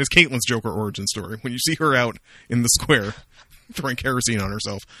organization is Caitlin's Joker origin story. When you see her out in the square throwing kerosene on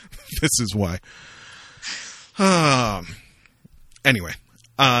herself, this is why. Anyway,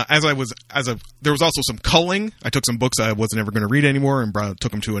 there was also some culling. I took some books I wasn't ever going to read anymore and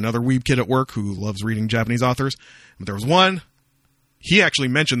took them to another weeb kid at work who loves reading Japanese authors. But there was one. He actually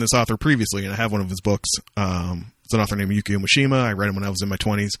mentioned this author previously, and I have one of his books. It's an author named Yukio Mishima. I read him when I was in my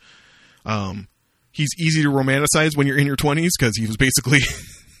 20s. He's easy to romanticize when you're in your 20s because he was basically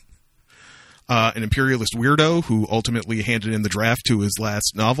an imperialist weirdo who ultimately handed in the draft to his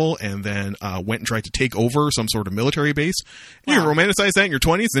last novel and then went and tried to take over some sort of military base. Wow. You romanticize that in your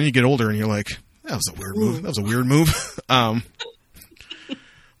 20s, then you get older and you're like, that was a weird move. That was a weird move. But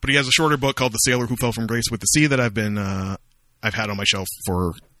he has a shorter book called The Sailor Who Fell from Grace with the Sea that I've had on my shelf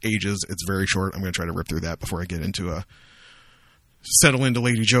for ages. It's very short. I'm going to try to rip through that before I get into settle into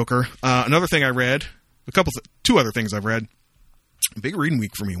Lady Joker. Another thing I read, two other things I've read. Big reading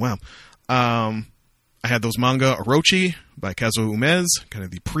week for me. Wow. I had those manga Orochi by Kazuo Umez, kind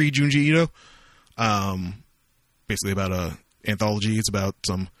of the pre-Junji Ito. Basically about a anthology. It's about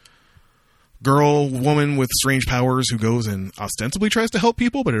some woman with strange powers who goes and ostensibly tries to help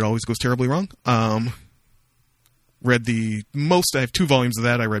people, but it always goes terribly wrong. Read I have 2 volumes of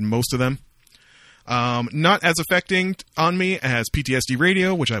that. I read most of them. Not as affecting on me as PTSD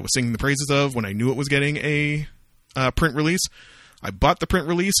Radio, which I was singing the praises of when I knew it was getting a print release. I bought the print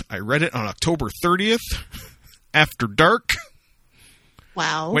release. I read it on October 30th after dark.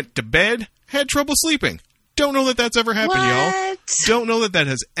 Wow. Went to bed. Had trouble sleeping. Don't know that that's ever happened, y'all. Don't know that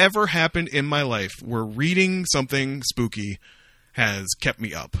has ever happened in my life where reading something spooky has kept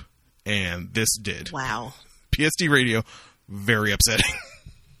me up. And this did. Wow. PSD Radio, very upsetting.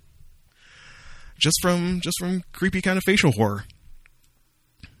 just from creepy kind of facial horror.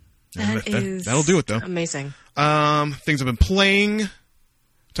 That'll do it though. Amazing. Things I've been playing.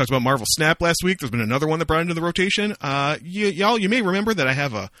 Talked about Marvel Snap last week. There's been another one that brought into the rotation. Y'all, you may remember that I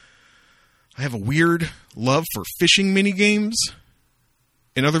have a weird love for fishing mini games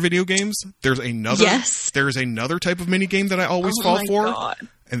in other video games. There's another type of mini game that I always fall for, God.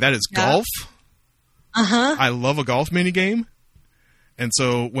 And that is golf. Uh-huh. I love a golf mini game. And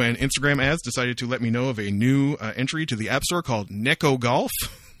so when Instagram ads decided to let me know of a new entry to the App Store called Neko Golf,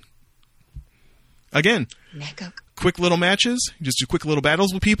 Again, Neko. quick little matches. Just do quick little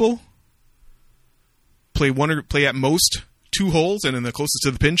battles with people. Play at most 2 holes and in the closest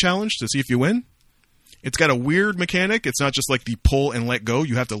to the pin challenge to see if you win. It's got a weird mechanic. It's not just like the pull and let go.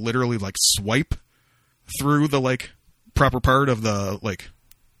 You have to literally like swipe through the like proper part of the like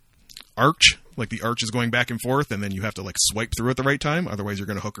arch. Like the arch is going back and forth, and then you have to like swipe through at the right time. Otherwise, you're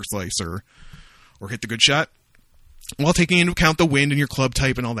going to hook or slice or hit the good shot. While taking into account the wind and your club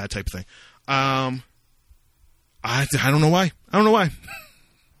type and all that type of thing. I don't know why.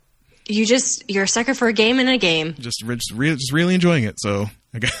 You're a sucker for a game in a game. Just really enjoying it. So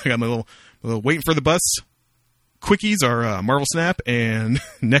I got my little waiting for the bus. Quickies are Marvel Snap and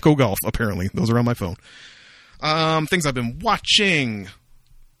Neko Golf. Apparently, those are on my phone. Things I've been watching.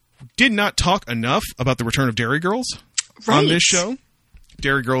 Did not talk enough about the return of Derry Girls on this show.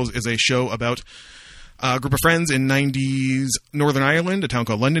 Derry Girls is a show about a group of friends in 90s Northern Ireland, a town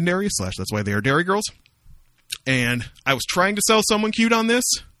called Londonderry, / that's why they are Derry Girls. And I was trying to sell someone cute on this,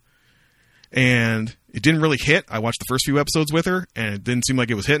 and it didn't really hit. I watched the first few episodes with her, and it didn't seem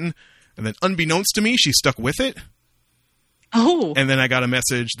like it was hitting. And then unbeknownst to me, she stuck with it. Oh. And then I got a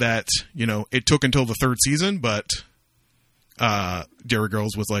message that, it took until the 3rd season, but Derry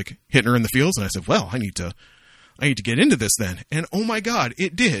Girls was like hitting her in the feels. And I said, well, I need to get into this then. And oh my God,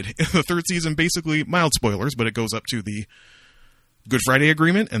 it did. The 3rd season, basically mild spoilers, but it goes up to the Good Friday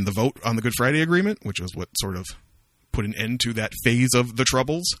Agreement and the vote on the Good Friday Agreement, which was what sort of put an end to that phase of the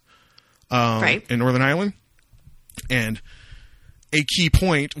Troubles right. in Northern Ireland. And a key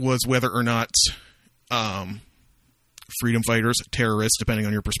point was whether or not freedom fighters, terrorists, depending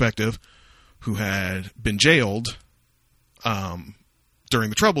on your perspective, who had been jailed during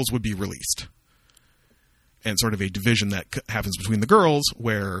the Troubles would be released. And sort of a division that happens between the girls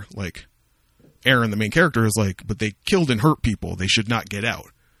where, like, Erin, the main character, is like, but they killed and hurt people. They should not get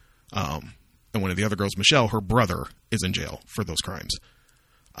out. And one of the other girls, Michelle, her brother, is in jail for those crimes.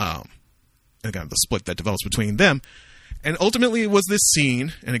 And kind of the split that develops between them. And ultimately it was this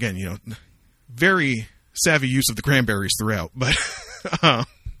scene, and again, very savvy use of the Cranberries throughout, but I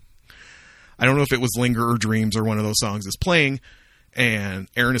don't know if it was Linger or Dreams or one of those songs is playing, and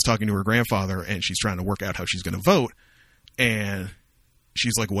Erin is talking to her grandfather, and she's trying to work out how she's going to vote, and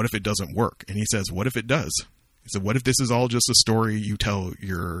she's like, what if it doesn't work? And he says, what if it does? He said, what if this is all just a story you tell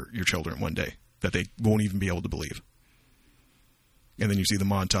your children one day that they won't even be able to believe? And then you see the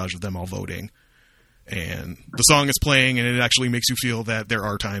montage of them all voting, and the song is playing, and it actually makes you feel that there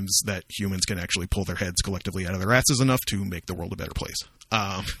are times that humans can actually pull their heads collectively out of their asses enough to make the world a better place.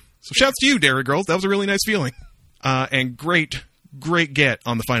 So shouts to you, Derry Girls. That was a really nice feeling. And great get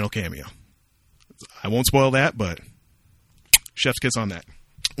on the final cameo. I won't spoil that, but chef's kiss on that.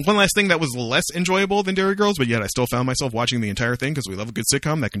 One last thing that was less enjoyable than Derry Girls, but yet I still found myself watching the entire thing because we love a good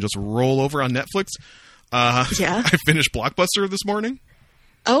sitcom that can just roll over on Netflix. Yeah. I finished Blockbuster this morning.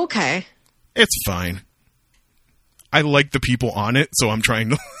 Okay. It's fine. I like the people on it, so I'm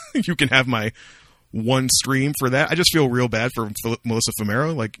trying to... you can have my one stream for that. I just feel real bad for Melissa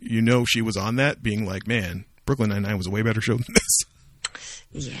Fumero. Like, she was on that, being like, man, Brooklyn Nine-Nine was a way better show than this.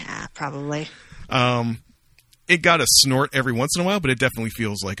 Yeah, probably. It got a snort every once in a while, but it definitely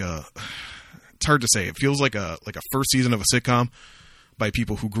feels like it's hard to say. It feels like a first season of a sitcom by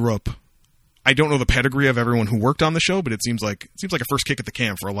people who grew up. I don't know the pedigree of everyone who worked on the show, but it seems like a first kick at the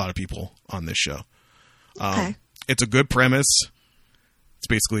can for a lot of people on this show. Okay. It's a good premise. It's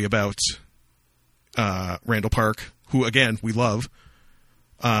basically about Randall Park, who again we love,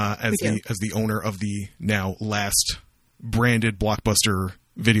 as the owner of the now last branded Blockbuster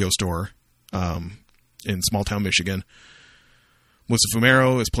video store in small town Michigan. Melissa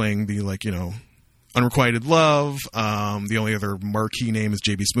Fumero is playing the unrequited love. The only other marquee name is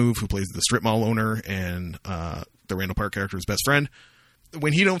JB Smoove, who plays the strip mall owner, and the Randall Park character's best friend.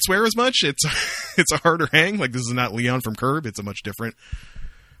 When he don't swear as much, it's a harder hang. Like, this is not Leon from Curb. It's a much different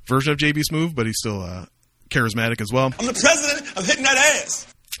version of JB Smoove, but he's still charismatic as well. I'm the president of hitting that ass.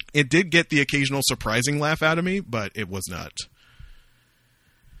 It did get the occasional surprising laugh out of me, but it was not.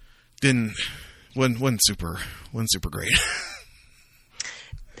 Wasn't super great.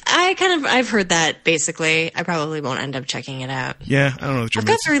 I've heard that basically. I probably won't end up checking it out. Yeah, I don't know. I've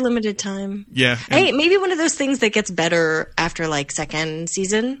got very limited time. Yeah. Hey, maybe one of those things that gets better after second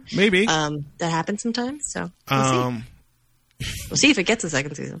season. Maybe. That happens sometimes. So we'll see. We'll see if it gets a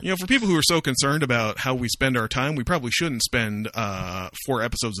second season. For people who are so concerned about how we spend our time, we probably shouldn't spend 4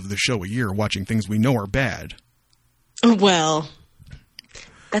 episodes of this show a year watching things we know are bad. Well,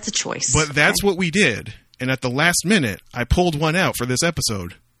 that's a choice. But that's what we did. And at the last minute, I pulled one out for this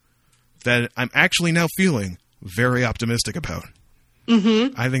episode that I'm actually now feeling very optimistic about.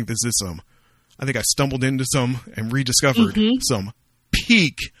 Mm-hmm. I think this is some I think I stumbled into some and rediscovered some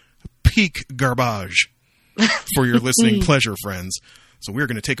peak garbage for your listening pleasure, friends. So we're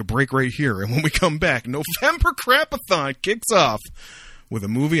going to take a break right here. And when we come back, November Crapathon kicks off with a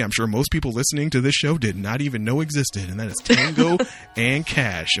movie I'm sure most people listening to this show did not even know existed, and that is Tango and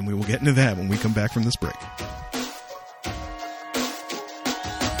Cash. And we will get into that when we come back from this break.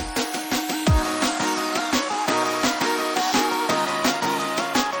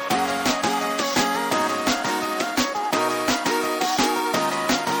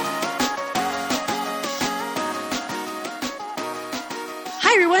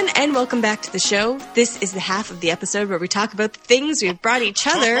 And welcome back to the show. This is the half of the episode where we talk about the things we've brought each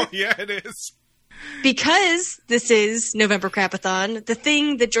other. Oh, yeah, it is. Because this is November Crapathon, the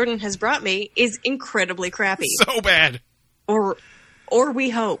thing that Jordan has brought me is incredibly crappy. So bad. Or we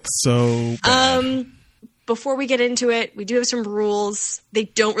hope. So bad. Before we get into it, we do have some rules. They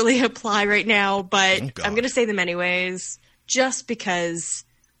don't really apply right now, but I'm going to say them anyways, just because,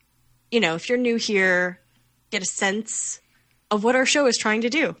 if you're new here, get a sense of what our show is trying to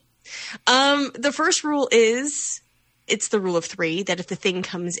do. The first rule is, it's the rule of 3, that if the thing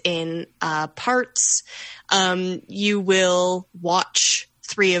comes in parts, you will watch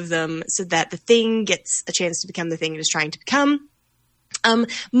 3 of them so that the thing gets a chance to become the thing it is trying to become.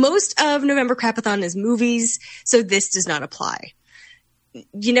 Most of November Crapathon is movies, so this does not apply.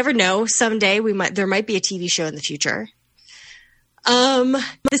 You never know. Someday there might be a TV show in the future. The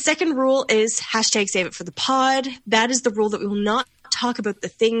second rule is hashtag save it for the pod. That is the rule that we will not talk about the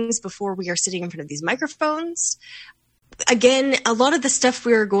things before we are sitting in front of these microphones. Again, a lot of the stuff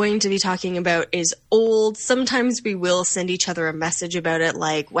we are going to be talking about is old. Sometimes we will send each other a message about it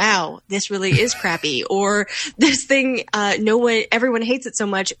like, wow, this really is crappy. Or this thing, everyone hates it so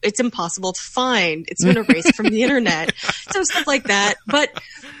much, it's impossible to find. It's been erased from the internet. So stuff like that. But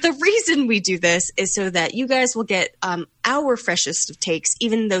the reason we do this is so that you guys will get our freshest of takes,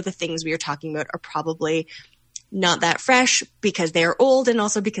 even though the things we are talking about are probably not that fresh because they are old and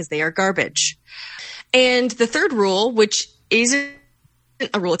also because they are garbage. And the third rule, which isn't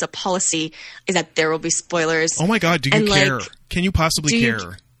a rule, it's a policy, is that there will be spoilers. Oh my God, do you care? Can you possibly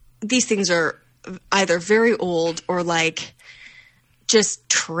care? These things are either very old or just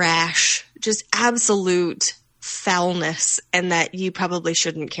trash, just absolute foulness, and that you probably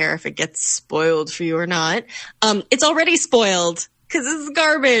shouldn't care if it gets spoiled for you or not. It's already spoiled because it's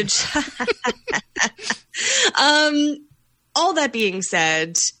garbage. All that being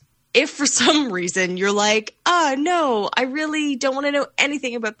said, if for some reason you're like, no, I really don't want to know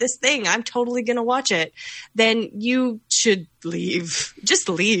anything about this thing, I'm totally going to watch it, then you should leave. Just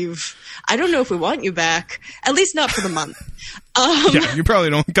leave. I don't know if we want you back, at least not for the month. Yeah, you probably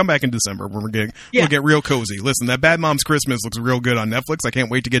don't. Come back in December when we'll get real cozy. Listen, that Bad Moms Christmas looks real good on Netflix. I can't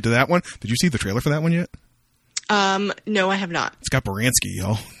wait to get to that one. Did you see the trailer for that one yet? No, I have not. It's got Baranski,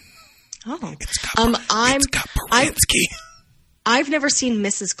 y'all. Oh. It's got Baranski. I've never seen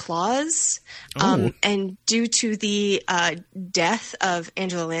Mrs. Claus, and due to the death of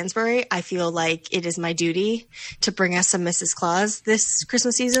Angela Lansbury, I feel like it is my duty to bring us some Mrs. Claus this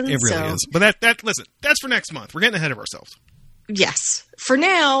Christmas season. It really is. But listen, that's for next month. We're getting ahead of ourselves. Yes. For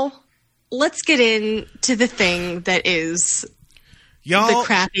now, let's get into the thing that is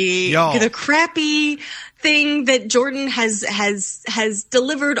the crappy thing that Jordan has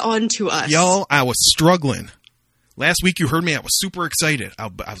delivered onto us. Y'all, I was struggling. Last week, you heard me. I was super excited. I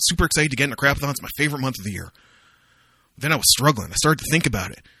was super excited to get into Crapathon. It's my favorite month of the year. Then I was struggling. I started to think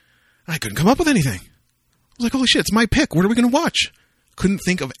about it. I couldn't come up with anything. I was like, holy shit, it's my pick. What are we going to watch? Couldn't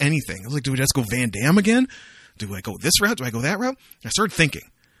think of anything. I was like, do we just go Van Damme again? Do I go this route? Do I go that route? And I started thinking.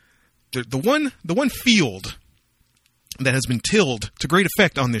 The one field that has been tilled to great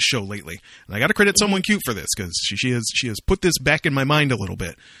effect on this show lately, and I got to credit someone cute for this because she has put this back in my mind a little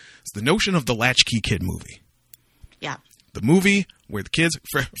bit. It's the notion of the Latchkey Kid movie. Yeah. The movie where the kids,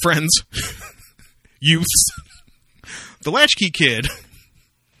 friends, youths, the Latchkey Kid,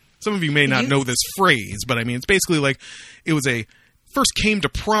 some of you may not know this phrase, but I mean, it's basically like, it was first came to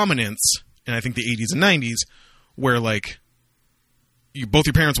prominence in I think the 80s and 90s where both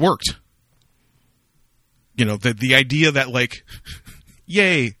your parents worked. The idea that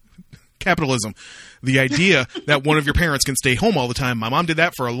yay, capitalism. The idea that one of your parents can stay home all the time. My mom did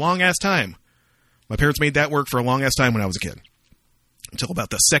that for a long ass time. My parents made that work for a long-ass time when I was a kid. Until about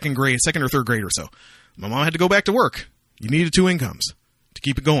the second or third grade or so. My mom had to go back to work. You needed 2 incomes to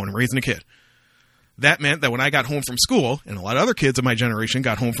keep it going and raising a kid. That meant that when I got home from school, and a lot of other kids of my generation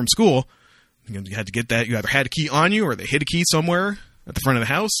got home from school, you had to get that. You either had a key on you or they hid a key somewhere at the front of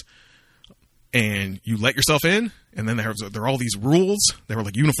the house. And you let yourself in. And then there are all these rules that were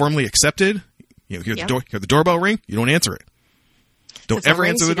uniformly accepted. You know, hear Yep. hear the doorbell ring. You don't answer it. Don't If the phone ever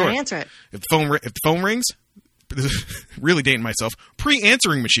rings, answer the you door. don't answer it. If the phone rings, really dating myself.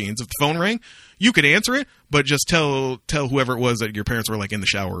 Pre-answering machines. If the phone rang, you could answer it, but just tell whoever it was that your parents were like in the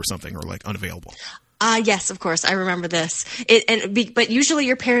shower or something, or like unavailable. Yes, of course. I remember this. But usually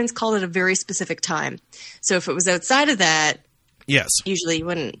your parents called at a very specific time. So if it was outside of that, Yes. usually you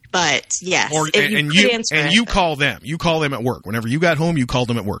wouldn't. But yes, Or if you call them. You call them at work. Whenever you got home, you called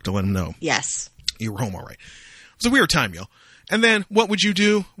them at work to let them know Yes. you were home all right. It was a weird time, yo. And then what would you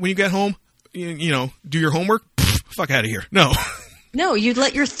do when you got home? You know, do your homework? Pfft, fuck out of here. No. No, you'd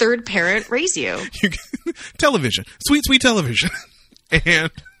let your third parent raise you. Television. Sweet, sweet television.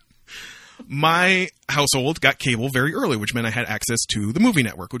 And my household got cable very early, which meant I had access to the movie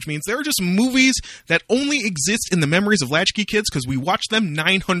network, which means there are just movies that only exist in the memories of latchkey kids because we watched them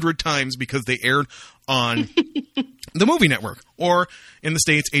 900 times because they aired on the movie network, or in the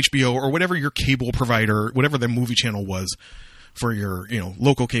States, HBO, or whatever your cable provider, whatever their movie channel was for your,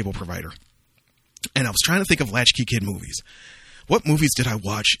 local cable provider. And I was trying to think of latchkey kid movies. What movies did I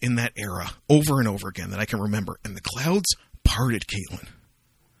watch in that era over and over again that I can remember? And the clouds parted, Caitlin.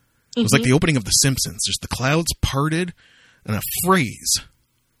 It was like the opening of The Simpsons. Just the clouds parted, and a phrase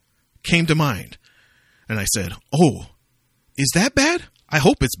came to mind. And I said, oh, is that bad? I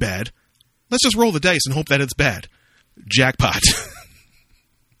hope it's bad. Let's just roll the dice and hope that it's bad. Jackpot.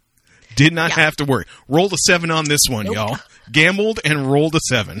 Did not have to worry. Rolled a 7 on this one, y'all. Gambled and rolled a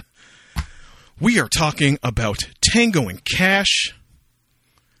 7. We are talking about Tango and Cash,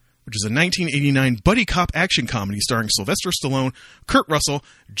 which is a 1989 buddy cop action comedy starring Sylvester Stallone, Kurt Russell,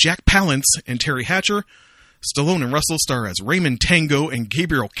 Jack Palance, and Terry Hatcher. Stallone and Russell star as Raymond Tango and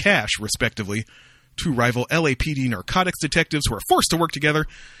Gabriel Cash, respectively, two rival LAPD narcotics detectives who are forced to work together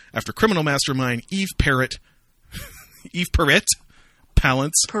after criminal mastermind Eve Perrett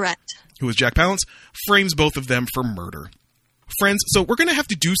Palance, who was Jack Palance, frames both of them for murder. Friends, so we're going to have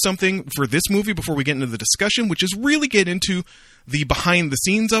to do something for this movie before we get into the discussion, which is really get into the behind the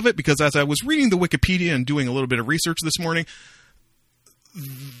scenes of it, because as I was reading the Wikipedia and doing a little bit of research this morning,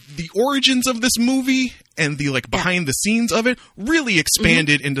 the origins of this movie and the behind the scenes of it really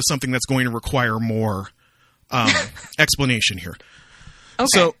expanded into something that's going to require more explanation here. Okay.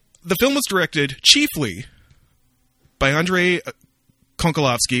 So the film was directed chiefly by Andrei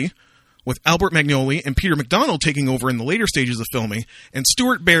Konchalovsky, with Albert Magnoli and Peter McDonald taking over in the later stages of filming, and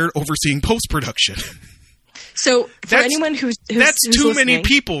Stuart Baird overseeing post-production. So for anyone who's too many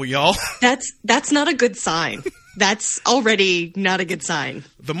people, y'all. That's not a good sign. That's already not a good sign.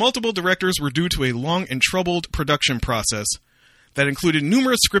 The multiple directors were due to a long and troubled production process that included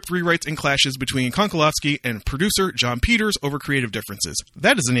numerous script rewrites and clashes between Konchalovsky and producer John Peters over creative differences.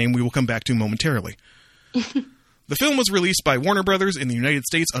 That is a name we will come back to momentarily. The film was released by Warner Brothers in the United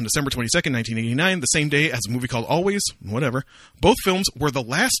States on December 22nd, 1989, the same day as a movie called Always, whatever. Both films were the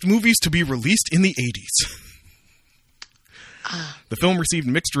last movies to be released in the 80s. The film received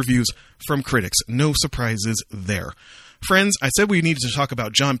mixed reviews from critics. No surprises there. Friends, I said we needed to talk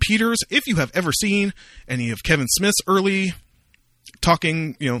about John Peters. If you have ever seen any of Kevin Smith's early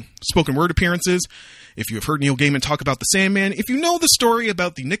talking, spoken word appearances, if you have heard Neil Gaiman talk about The Sandman, if you know the story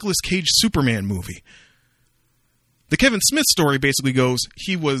about the Nicolas Cage Superman movie, the Kevin Smith story basically goes,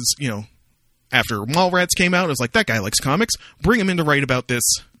 he was, after Mallrats came out, it was like, that guy likes comics, bring him in to write this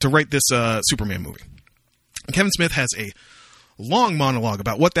Superman movie. And Kevin Smith has a long monologue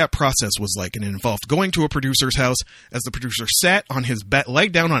about what that process was like, and it involved going to a producer's house as the producer sat on his bed,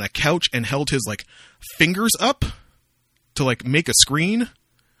 laid down on a couch, and held his fingers up to make a screen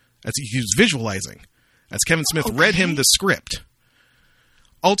as he was visualizing as Kevin Smith read him the script.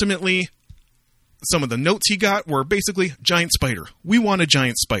 Ultimately, some of the notes he got were basically giant spider. We want a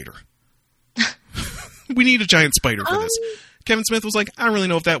giant spider. We need a giant spider for this. Kevin Smith was like, I don't really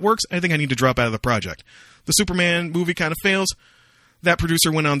know if that works. I think I need to drop out of the project. The Superman movie kind of fails. That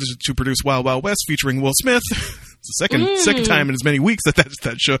producer went on to produce Wild Wild West featuring Will Smith. It's the second time in as many weeks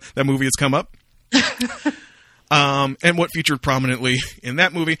that movie has come up. And what featured prominently in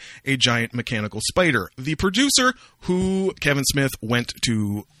that movie, a giant mechanical spider. The producer who Kevin Smith went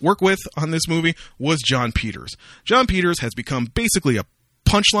to work with on this movie was John Peters. John Peters has become basically a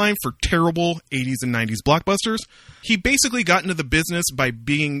punchline for terrible 80s and 90s blockbusters. He basically got into the business by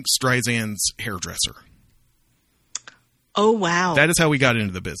being Streisand's hairdresser. Oh, wow. That is how he got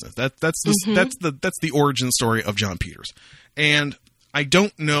into the business. That's the origin story of John Peters. And I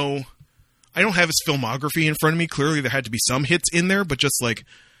don't have his filmography in front of me. Clearly there had to be some hits in there, but just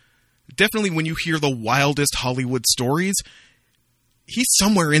definitely when you hear the wildest Hollywood stories, he's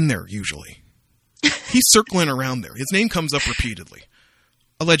somewhere in there usually. He's circling around there. His name comes up repeatedly.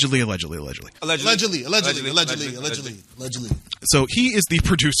 Allegedly. So he is the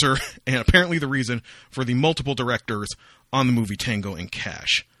producer and apparently the reason for the multiple directors on the movie Tango and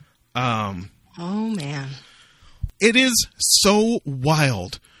Cash. Oh, man. It is so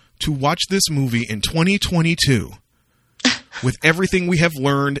wild to watch this movie in 2022 with everything we have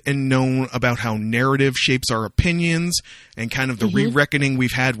learned and known about how narrative shapes our opinions and kind of the re-reckoning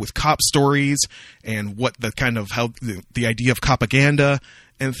we've had with cop stories and what the kind of how the idea of propaganda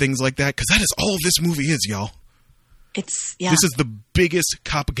and things like that. Because that is all this movie is, y'all. It's, yeah. This is the biggest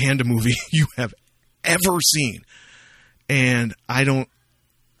propaganda movie you have ever seen. And I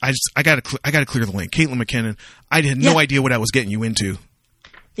gotta clear the lane. Caitlin McKinnon, I had no idea what I was getting you into.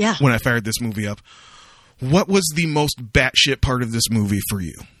 Yeah. When I fired this movie up. What was the most batshit part of this movie for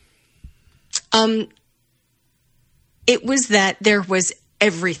you? It was that there was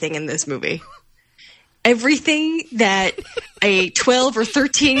everything in this movie. Everything that a 12 or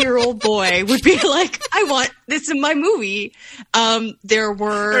 13-year-old boy would be like, I want this in my movie.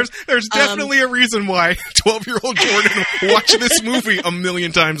 There's definitely a reason why 12-year-old Jordan watched this movie a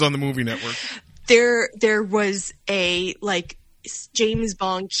million times on the Movie Network. There was a, like, James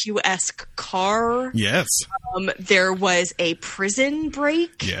Bond Q-esque car. Yes. There was a prison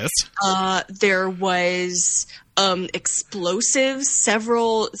break. Yes. There was explosives,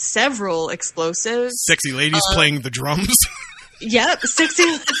 several explosives. Sexy ladies playing the drums. Yep, sexy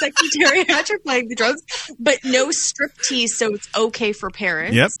geriatric playing the drums, but no striptease, so it's okay for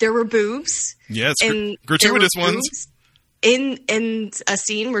parents. Yep. There were boobs. Yes, and gratuitous ones. In a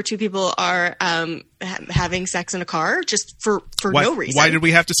scene where two people are having sex in a car just for no reason. Why did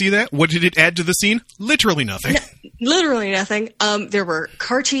we have to see that? What did it add to the scene? Literally nothing. Literally nothing. There were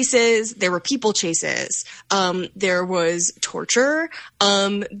car chases. There were people chases. There was torture.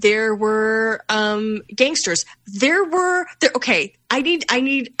 There were gangsters. Okay.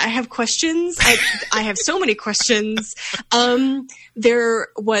 I have questions. I have so many questions. There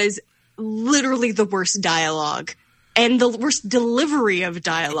was literally the worst dialogue. And the worst delivery of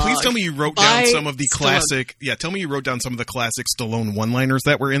dialogue. Please tell me you wrote down some of the classic. Yeah, tell me you wrote down some of the classic Stallone one-liners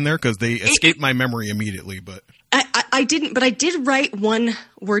that were in there because they escaped my memory immediately. But I didn't. But I did write one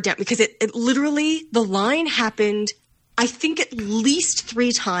word down because it literally the line happened. I think at least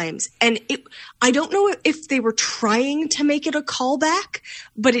 3 times, and I don't know if they were trying to make it a callback,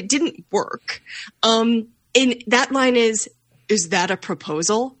 but it didn't work. And that line is that a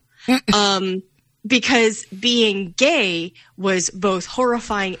proposal? Because being gay was both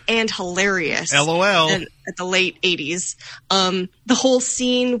horrifying and hilarious. LOL. At the late 80s. The whole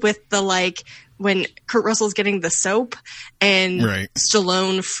scene with when Kurt Russell's getting the soap and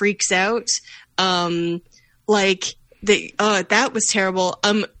Stallone freaks out. That was terrible.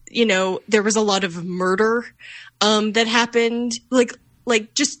 There was a lot of murder that happened.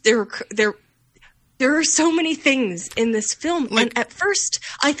 There are so many things in this film. And at first,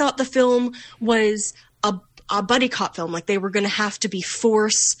 I thought the film was a buddy cop film. Like, they were going to have to be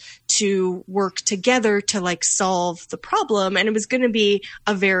forced to work together to, solve the problem. And it was going to be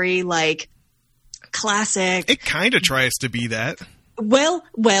a very, classic. It kind of tries to be that. Well,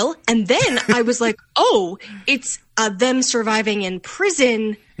 and then I was like, oh, it's them surviving in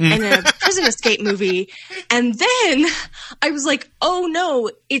prison and a prison escape movie. And then I was like, oh no,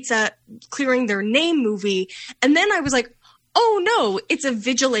 it's a clearing their name movie. And then I was like, oh no, it's a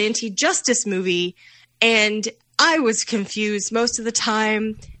vigilante justice movie. And I was confused most of the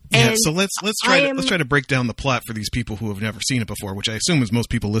time. Yeah, so let's try to break down the plot for these people who have never seen it before, which I assume is most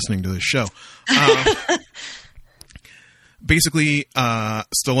people listening to this show. Basically,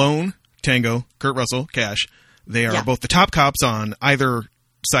 Stallone, Tango, Kurt Russell, Cash, they are both the top cops on either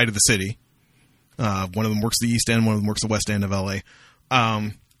side of the city. One of them works the East End, one of them works the West End of L.A.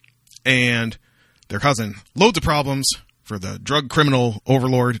 And they're causing loads of problems for the drug criminal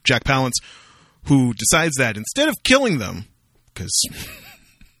overlord, Jack Palance, who decides that instead of killing them, because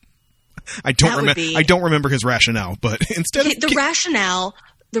I don't remember his rationale, but instead of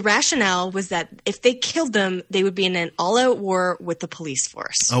The rationale was that if they killed them, they would be in an all-out war with the police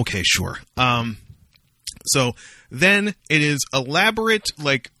force. Okay, sure. So then it is elaborate,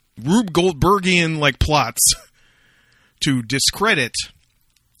 Rube Goldbergian, plots to discredit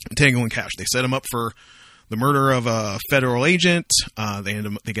Tango and Cash. They set him up for the murder of a federal agent. They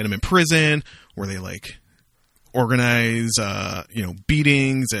get him in prison where they, organize,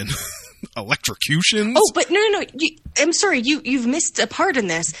 beatings and electrocutions. Oh, but no. I'm sorry. You've missed a part in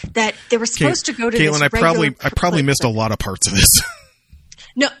this that they were supposed to go to. Caitlin, I probably missed a lot of parts of this.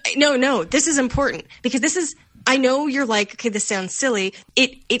 No. This is important because this is. I know you're like, okay, this sounds silly.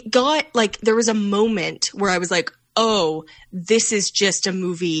 It got there was a moment where I was like, oh, this is just a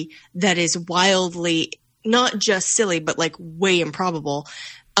movie that is wildly not just silly, but like way improbable.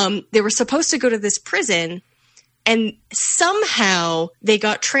 They were supposed to go to this prison, and somehow they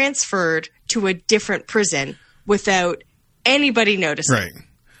got transferred to a different prison without anybody noticing. Right.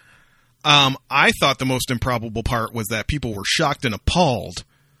 I thought the most improbable part was that people were shocked and appalled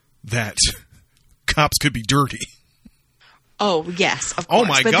that cops could be dirty. Oh, yes, of course. Oh,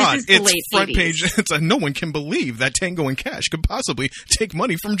 my but God. This is the It's late front 80s. page. It's no one can believe that Tango and Cash could possibly take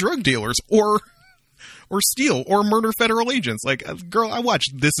money from drug dealers or steal or murder federal agents. Like, girl, I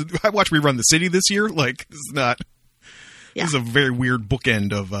watched We Run the City this year. Like, this is not... Yeah. This is a very weird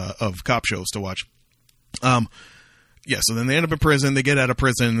bookend of cop shows to watch. Yeah, so then they end up in prison. They get out of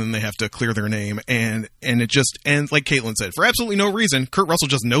prison, and they have to clear their name. And it just ends, like Caitlin said, for absolutely no reason. Kurt Russell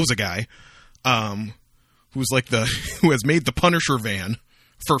just knows a guy who has made the Punisher van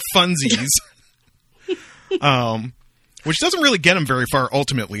for funsies, which doesn't really get him very far.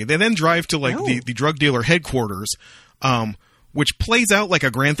 Ultimately, they then drive to the drug dealer headquarters, which plays out like a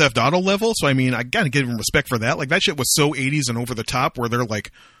Grand Theft Auto level. So I mean, I gotta give him respect for that. Like that shit was so 80s and over the top, where they're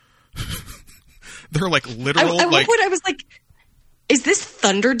like. They're like literal. At one point, I was like, "Is this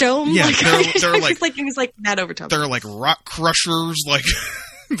Thunderdome?" Yeah, like, they're like it was like that over top. They're like rock crushers, like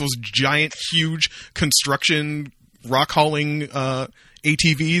those giant, huge construction rock hauling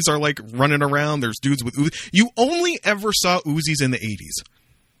ATVs are like running around. There's dudes with Uzis. You only ever saw Uzis in the 80s.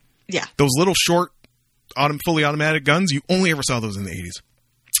 Yeah, those little short, fully automatic guns. You only ever saw those in the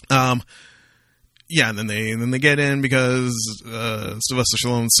 80s. Yeah, and then they get in because Sylvester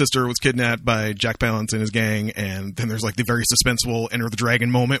Stallone's sister was kidnapped by Jack Palance and his gang, and then there's like the very suspenseful Enter the Dragon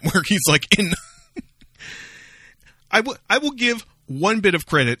moment where he's like in. I will give one bit of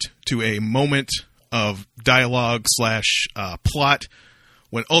credit to a moment of dialogue / plot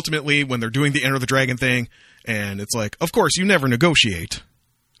when they're doing the Enter the Dragon thing, and it's like, of course, you never negotiate.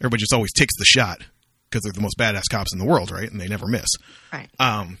 Everybody just always takes the shot because they're the most badass cops in the world, right? And they never miss. right.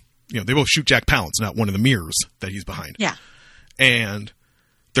 They both shoot Jack Palance, not one of the mirrors that he's behind. Yeah. And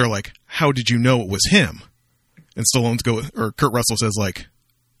they're like, how did you know it was him? And Kurt Russell says like,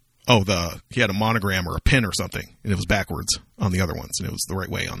 oh, he had a monogram or a pin or something, and it was backwards on the other ones, and it was the right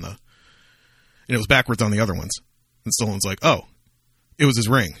way and it was backwards on the other ones. And Stallone's like, oh, it was his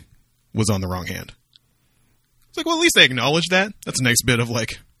ring was on the wrong hand. It's like, well, at least they acknowledge that. That's a nice bit of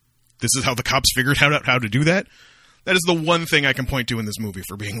like, this is how the cops figured out how to do that. That is the one thing I can point to in this movie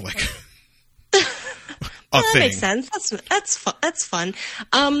for being like a that thing. makes sense. That's fun.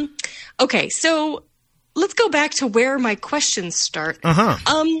 Okay, so let's go back to where my questions start.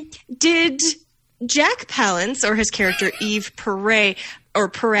 Did Jack Palance, or his character Yves Perret,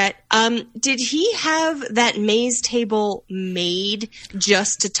 did he have that maze table made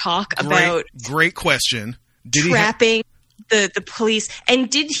just to talk about great question? Did trapping the police? And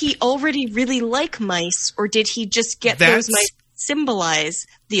did he already really like mice, or did he just get those mice symbolize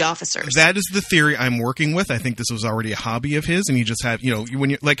the officers? That is the theory I'm working with. I think this was already a hobby of his, and you just have, when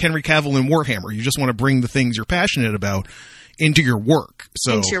you're like Henry Cavill in Warhammer, you just want to bring the things you're passionate about into your work.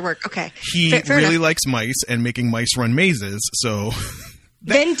 So into your work, okay. He Fair really enough. likes mice and making mice run mazes. So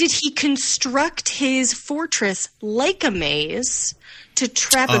then did he construct his fortress like a maze to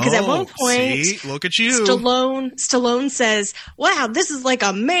trap it? Because at one point, see? Look at you. Stallone says, "Wow, this is like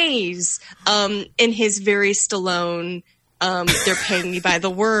a maze." In his very Stallone, they're paying me by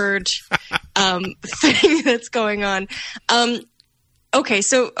the word thing that's going on. Okay,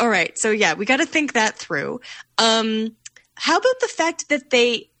 so all right, so yeah, we got to think that through. How about the fact that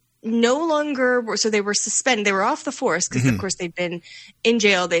they no longer were, so they were suspended, they were off the force because of course they'd been in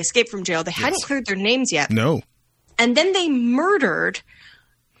jail, they escaped from jail, they hadn't cleared their names yet. No. And then they murdered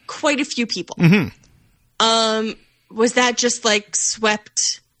quite a few people. Was that just like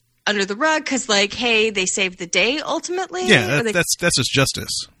swept under the rug because like, hey, they saved the day ultimately? Yeah, that's just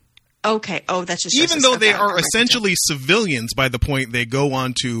justice. Okay. Oh, that's just even justice. though Okay, they I'll are correct essentially civilians by the point they go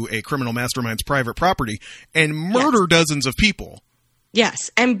onto a criminal mastermind's private property and murder dozens of people. Yes,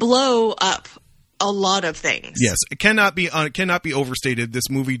 and blow up a lot of things. Yes, it cannot be overstated. This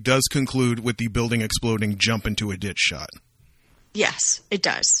movie does conclude with the building exploding, jump into a ditch shot. Yes, it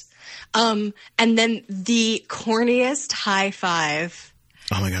does. And then the corniest high five.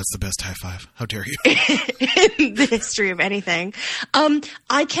 Oh my God, it's the best high five. How dare you? In the history of anything.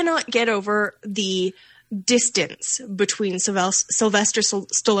 I cannot get over the distance between Sylvester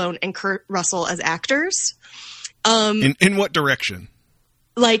Stallone and Kurt Russell as actors. In what direction?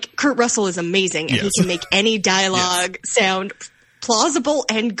 Like, Kurt Russell is amazing, and Yes. he can make any dialogue sound plausible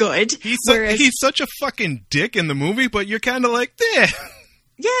and good. He's such a fucking dick in the movie, but you're kind of like, eh.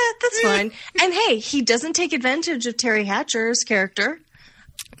 Yeah, that's fine. And hey, he doesn't take advantage of Terry Hatcher's character.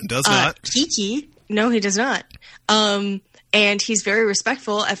 Does not. Kiki. No, he does not. And he's very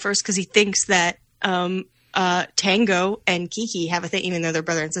respectful at first because he thinks that Tango and Kiki have a thing, even though they're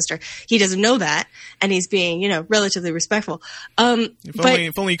brother and sister. He doesn't know that, and he's being, relatively respectful.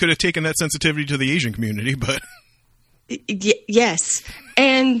 If only he could have taken that sensitivity to the Asian community, but... Yes.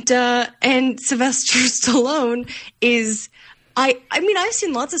 And Sylvester Stallone is... I mean, I've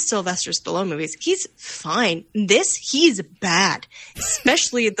seen lots of Sylvester Stallone movies. He's fine. He's bad,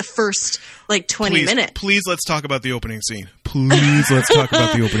 especially the first 20 minutes. Please, let's talk about the opening scene. Please, let's talk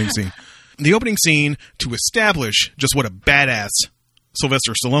about the opening scene. The opening scene, to establish just what a badass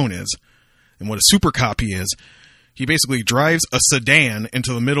Sylvester Stallone is and what a super cop he is, he basically drives a sedan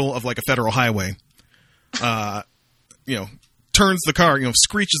into the middle of a federal highway. Turns the car,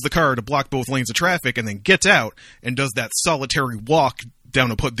 screeches the car to block both lanes of traffic, and then gets out and does that solitary walk down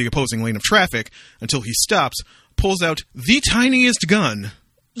the opposing lane of traffic until he stops, pulls out the tiniest gun.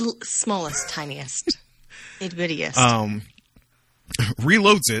 Smallest, tiniest. Itty-bittiest.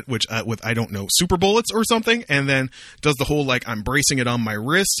 Reloads it, which with, I don't know, super bullets or something, and then does the whole, I'm bracing it on my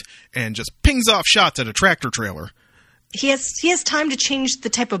wrist, and just pings off shots at a tractor trailer. He has time to change the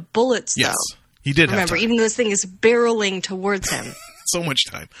type of bullets, though. Yes. He did Remember, have time. even though this thing is barreling towards him. So much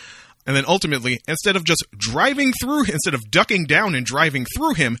time. And then ultimately, instead of ducking down and driving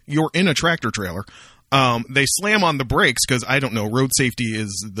through him, you're in a tractor trailer. They slam on the brakes because, I don't know, road safety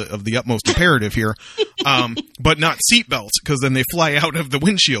is of the utmost imperative here. But not seatbelts, because then they fly out of the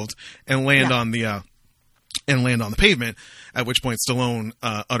windshield and land on the pavement. At which point Stallone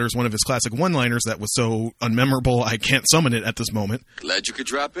utters one of his classic one-liners that was so unmemorable I can't summon it at this moment. Glad you could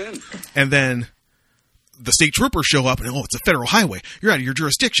drop in. And then the state troopers show up and, it's a federal highway. You're out of your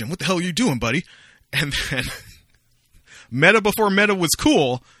jurisdiction. What the hell are you doing, buddy? And then, meta before meta was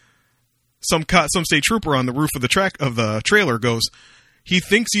cool, some state trooper on the roof of the trailer goes, he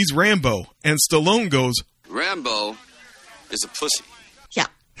thinks he's Rambo. And Stallone goes, Rambo is a pussy. Yeah.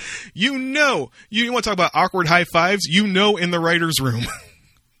 You want to talk about awkward high fives? In the writer's room.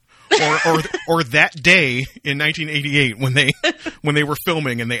 or that day in 1988 when they were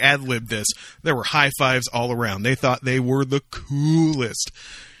filming and they ad-libbed this, there were high fives all around. They thought they were the coolest.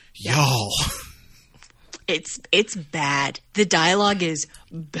 Yeah. Y'all. It's bad. The dialogue is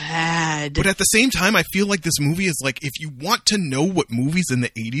bad. But at the same time, I feel like this movie is if you want to know what movies in the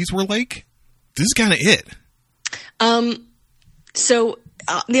 80s were like, this is kind of it. So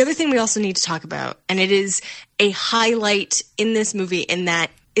the other thing we also need to talk about, and it is a highlight in this movie in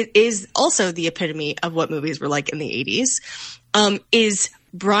that it is also the epitome of what movies were like in the 80s, is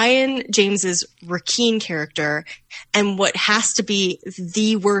Brian James's Rakeen character and what has to be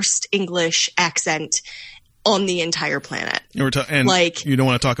the worst English accent on the entire planet. You don't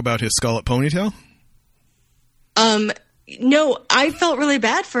want to talk about his scarlet ponytail? No, I felt really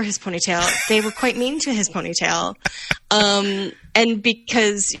bad for his ponytail. They were quite mean to his ponytail. And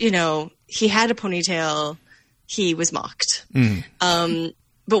because, he had a ponytail, he was mocked.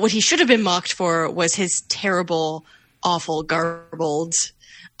 But what he should have been mocked for was his terrible, awful, garbled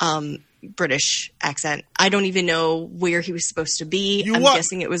British accent. I don't even know where he was supposed to be. I'm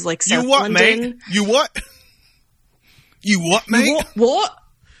guessing it was South London. Mate? You what? You what, mate? What?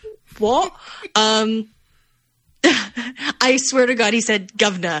 I swear to God, he said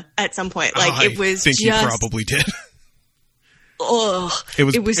 "governor" at some point. It was. I think he probably did. Oh, it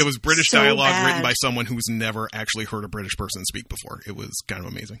was British so dialogue bad. written by someone who's never actually heard a British person speak before. It was kind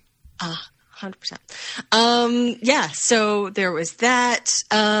of amazing. 100%. Yeah. So there was that.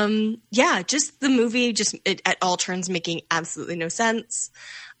 Just the movie, it at all turns making absolutely no sense.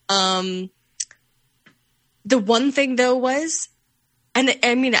 The one thing though was. And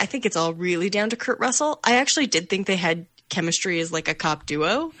I mean, I think it's all really down to Kurt Russell. I actually did think they had chemistry as a cop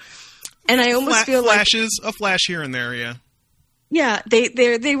duo. And I almost feel a flash here and there, yeah. Yeah,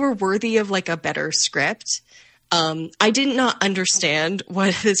 they were worthy of a better script. I did not understand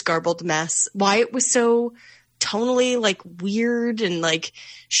what this garbled mess, why it was so tonally weird and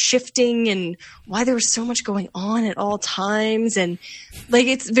shifting, and why there was so much going on at all times. And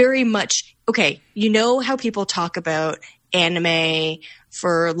it's very much, okay, how people talk about anime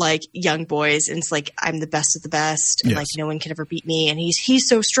for young boys, and it's I'm the best of the best, and yes. No one can ever beat me, and he's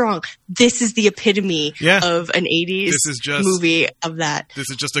so strong. This is the epitome of an 80s movie of that. This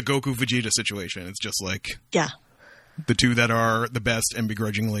is just a Goku Vegeta situation. It's just yeah, the two that are the best and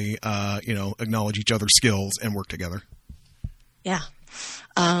begrudgingly acknowledge each other's skills and work together. Yeah.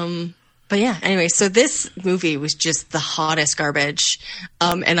 But yeah, anyway, so this movie was just the hottest garbage,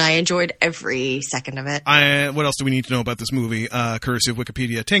 and I enjoyed every second of it. What else do we need to know about this movie? Courtesy of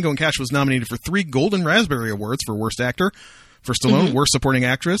Wikipedia, Tango and Cash was nominated for 3 Golden Raspberry Awards for Worst Actor, for Stallone, Worst Supporting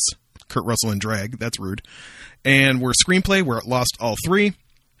Actress, Kurt Russell in drag, that's rude, and Worst Screenplay, where it lost all 3.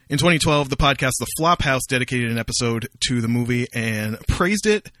 In 2012, the podcast The Flophouse dedicated an episode to the movie and praised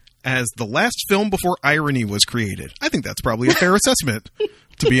it as the last film before irony was created. I think that's probably a fair assessment,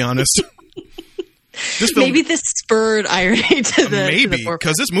 to be honest. This film, maybe this spurred irony to the maybe, to the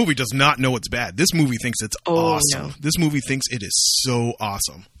because this movie does not know it's bad. This movie thinks it's awesome. No. This movie thinks it is so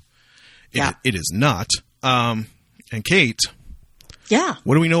awesome. Yeah. It is not. And Kate, Yeah.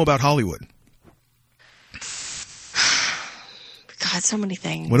 what do we know about Hollywood? God, so many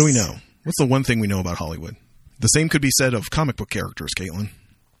things. What do we know? What's the one thing we know about Hollywood? The same could be said of comic book characters, Caitlin.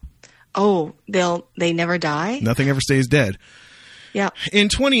 Oh, they never die? Nothing ever stays dead. Yeah. In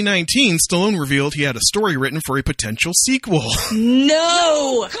 2019, Stallone revealed he had a story written for a potential sequel.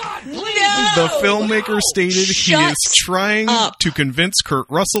 No! No! The filmmaker stated he Shut is trying up. to convince Kurt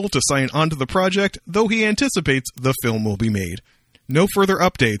Russell to sign on to the project, though he anticipates the film will be made. No further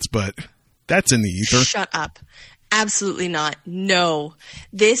updates, but that's in the ether. Shut up. Absolutely not. No.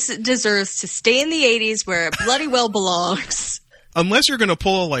 This deserves to stay in the 80s where it bloody well belongs. Unless you're going to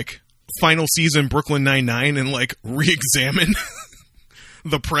pull like final season Brooklyn Nine-Nine and like re-examine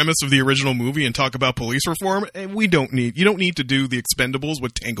the premise of the original movie and talk about police reform, you don't need to do The Expendables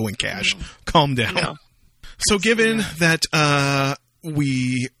with Tango and Cash. No. Calm down. No. So given that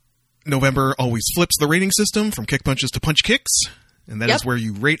November always flips the rating system from kick punches to punch kicks, and that is where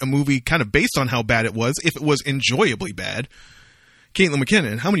you rate a movie kind of based on how bad it was, if it was enjoyably bad. Caitlin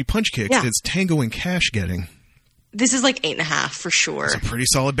McKinnon, how many punch kicks is Tango and Cash getting? This is like 8.5 for sure. It's a pretty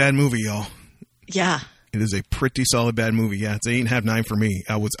solid bad movie, y'all. Yeah. It is a pretty solid bad movie. Yeah, it's 8.5, 9 for me.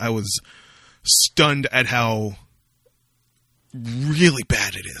 I was stunned at how really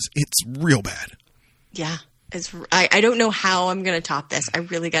bad it is. It's real bad. Yeah. I don't know how I'm going to top this. I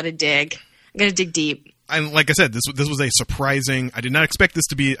really got to dig. I'm going to dig deep. And like I said, this was a surprising. I did not expect this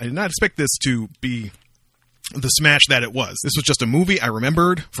to be the smash that it was. This was just a movie I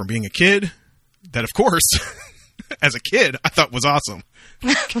remembered from being a kid that, of course, as a kid, I thought was awesome.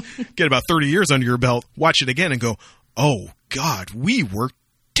 Get about 30 years under your belt, watch it again and go, oh, God, we were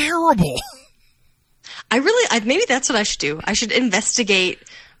terrible. Maybe that's what I should do. I should investigate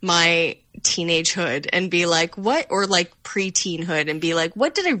my teenagehood and be like, what, or like pre-teenhood and be like,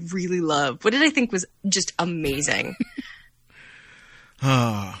 what did I really love? What did I think was just amazing?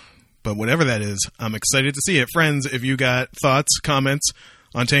 But whatever that is, I'm excited to see it. Friends, if you got thoughts, comments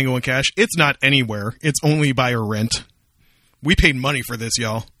on Tango and Cash, it's not anywhere. It's only buy or rent. We paid money for this,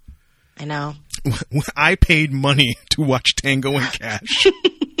 y'all. I know. I paid money to watch Tango and Cash.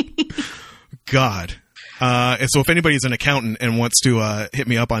 God. So if anybody's an accountant and wants to hit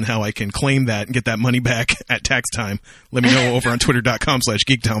me up on how I can claim that and get that money back at tax time, let me know over on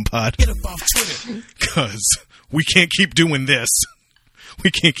twitter.com/geekdownpod. Get up off Twitter. Because we can't keep doing this.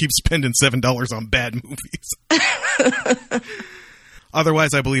 We can't keep spending $7 on bad movies.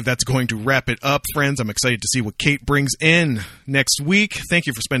 Otherwise, I believe that's going to wrap it up, friends. I'm excited to see what Kate brings in next week. Thank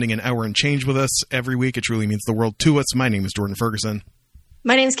you for spending an hour and change with us every week. It truly means the world to us. My name is Jordan Ferguson.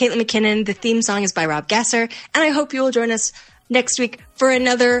 My name is Caitlin McKinnon. The theme song is by Rob Gasser. And I hope you will join us next week for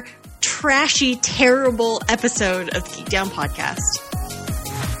another trashy, terrible episode of the Geek Down Podcast.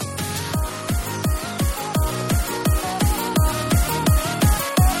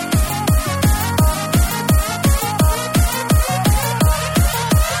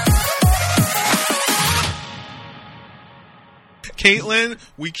 Caitlin,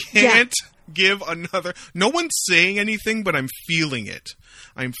 we can't give another... No one's saying anything, but I'm feeling it.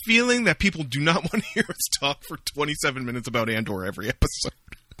 I'm feeling that people do not want to hear us talk for 27 minutes about Andor every episode.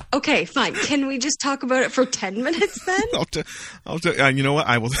 Okay, fine. Can we just talk about it for 10 minutes then? You know what?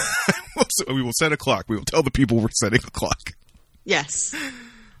 We will set a clock. We will tell the people we're setting a clock. Yes.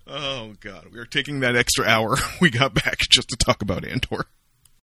 Oh, God. We are taking that extra hour we got back just to talk about Andor.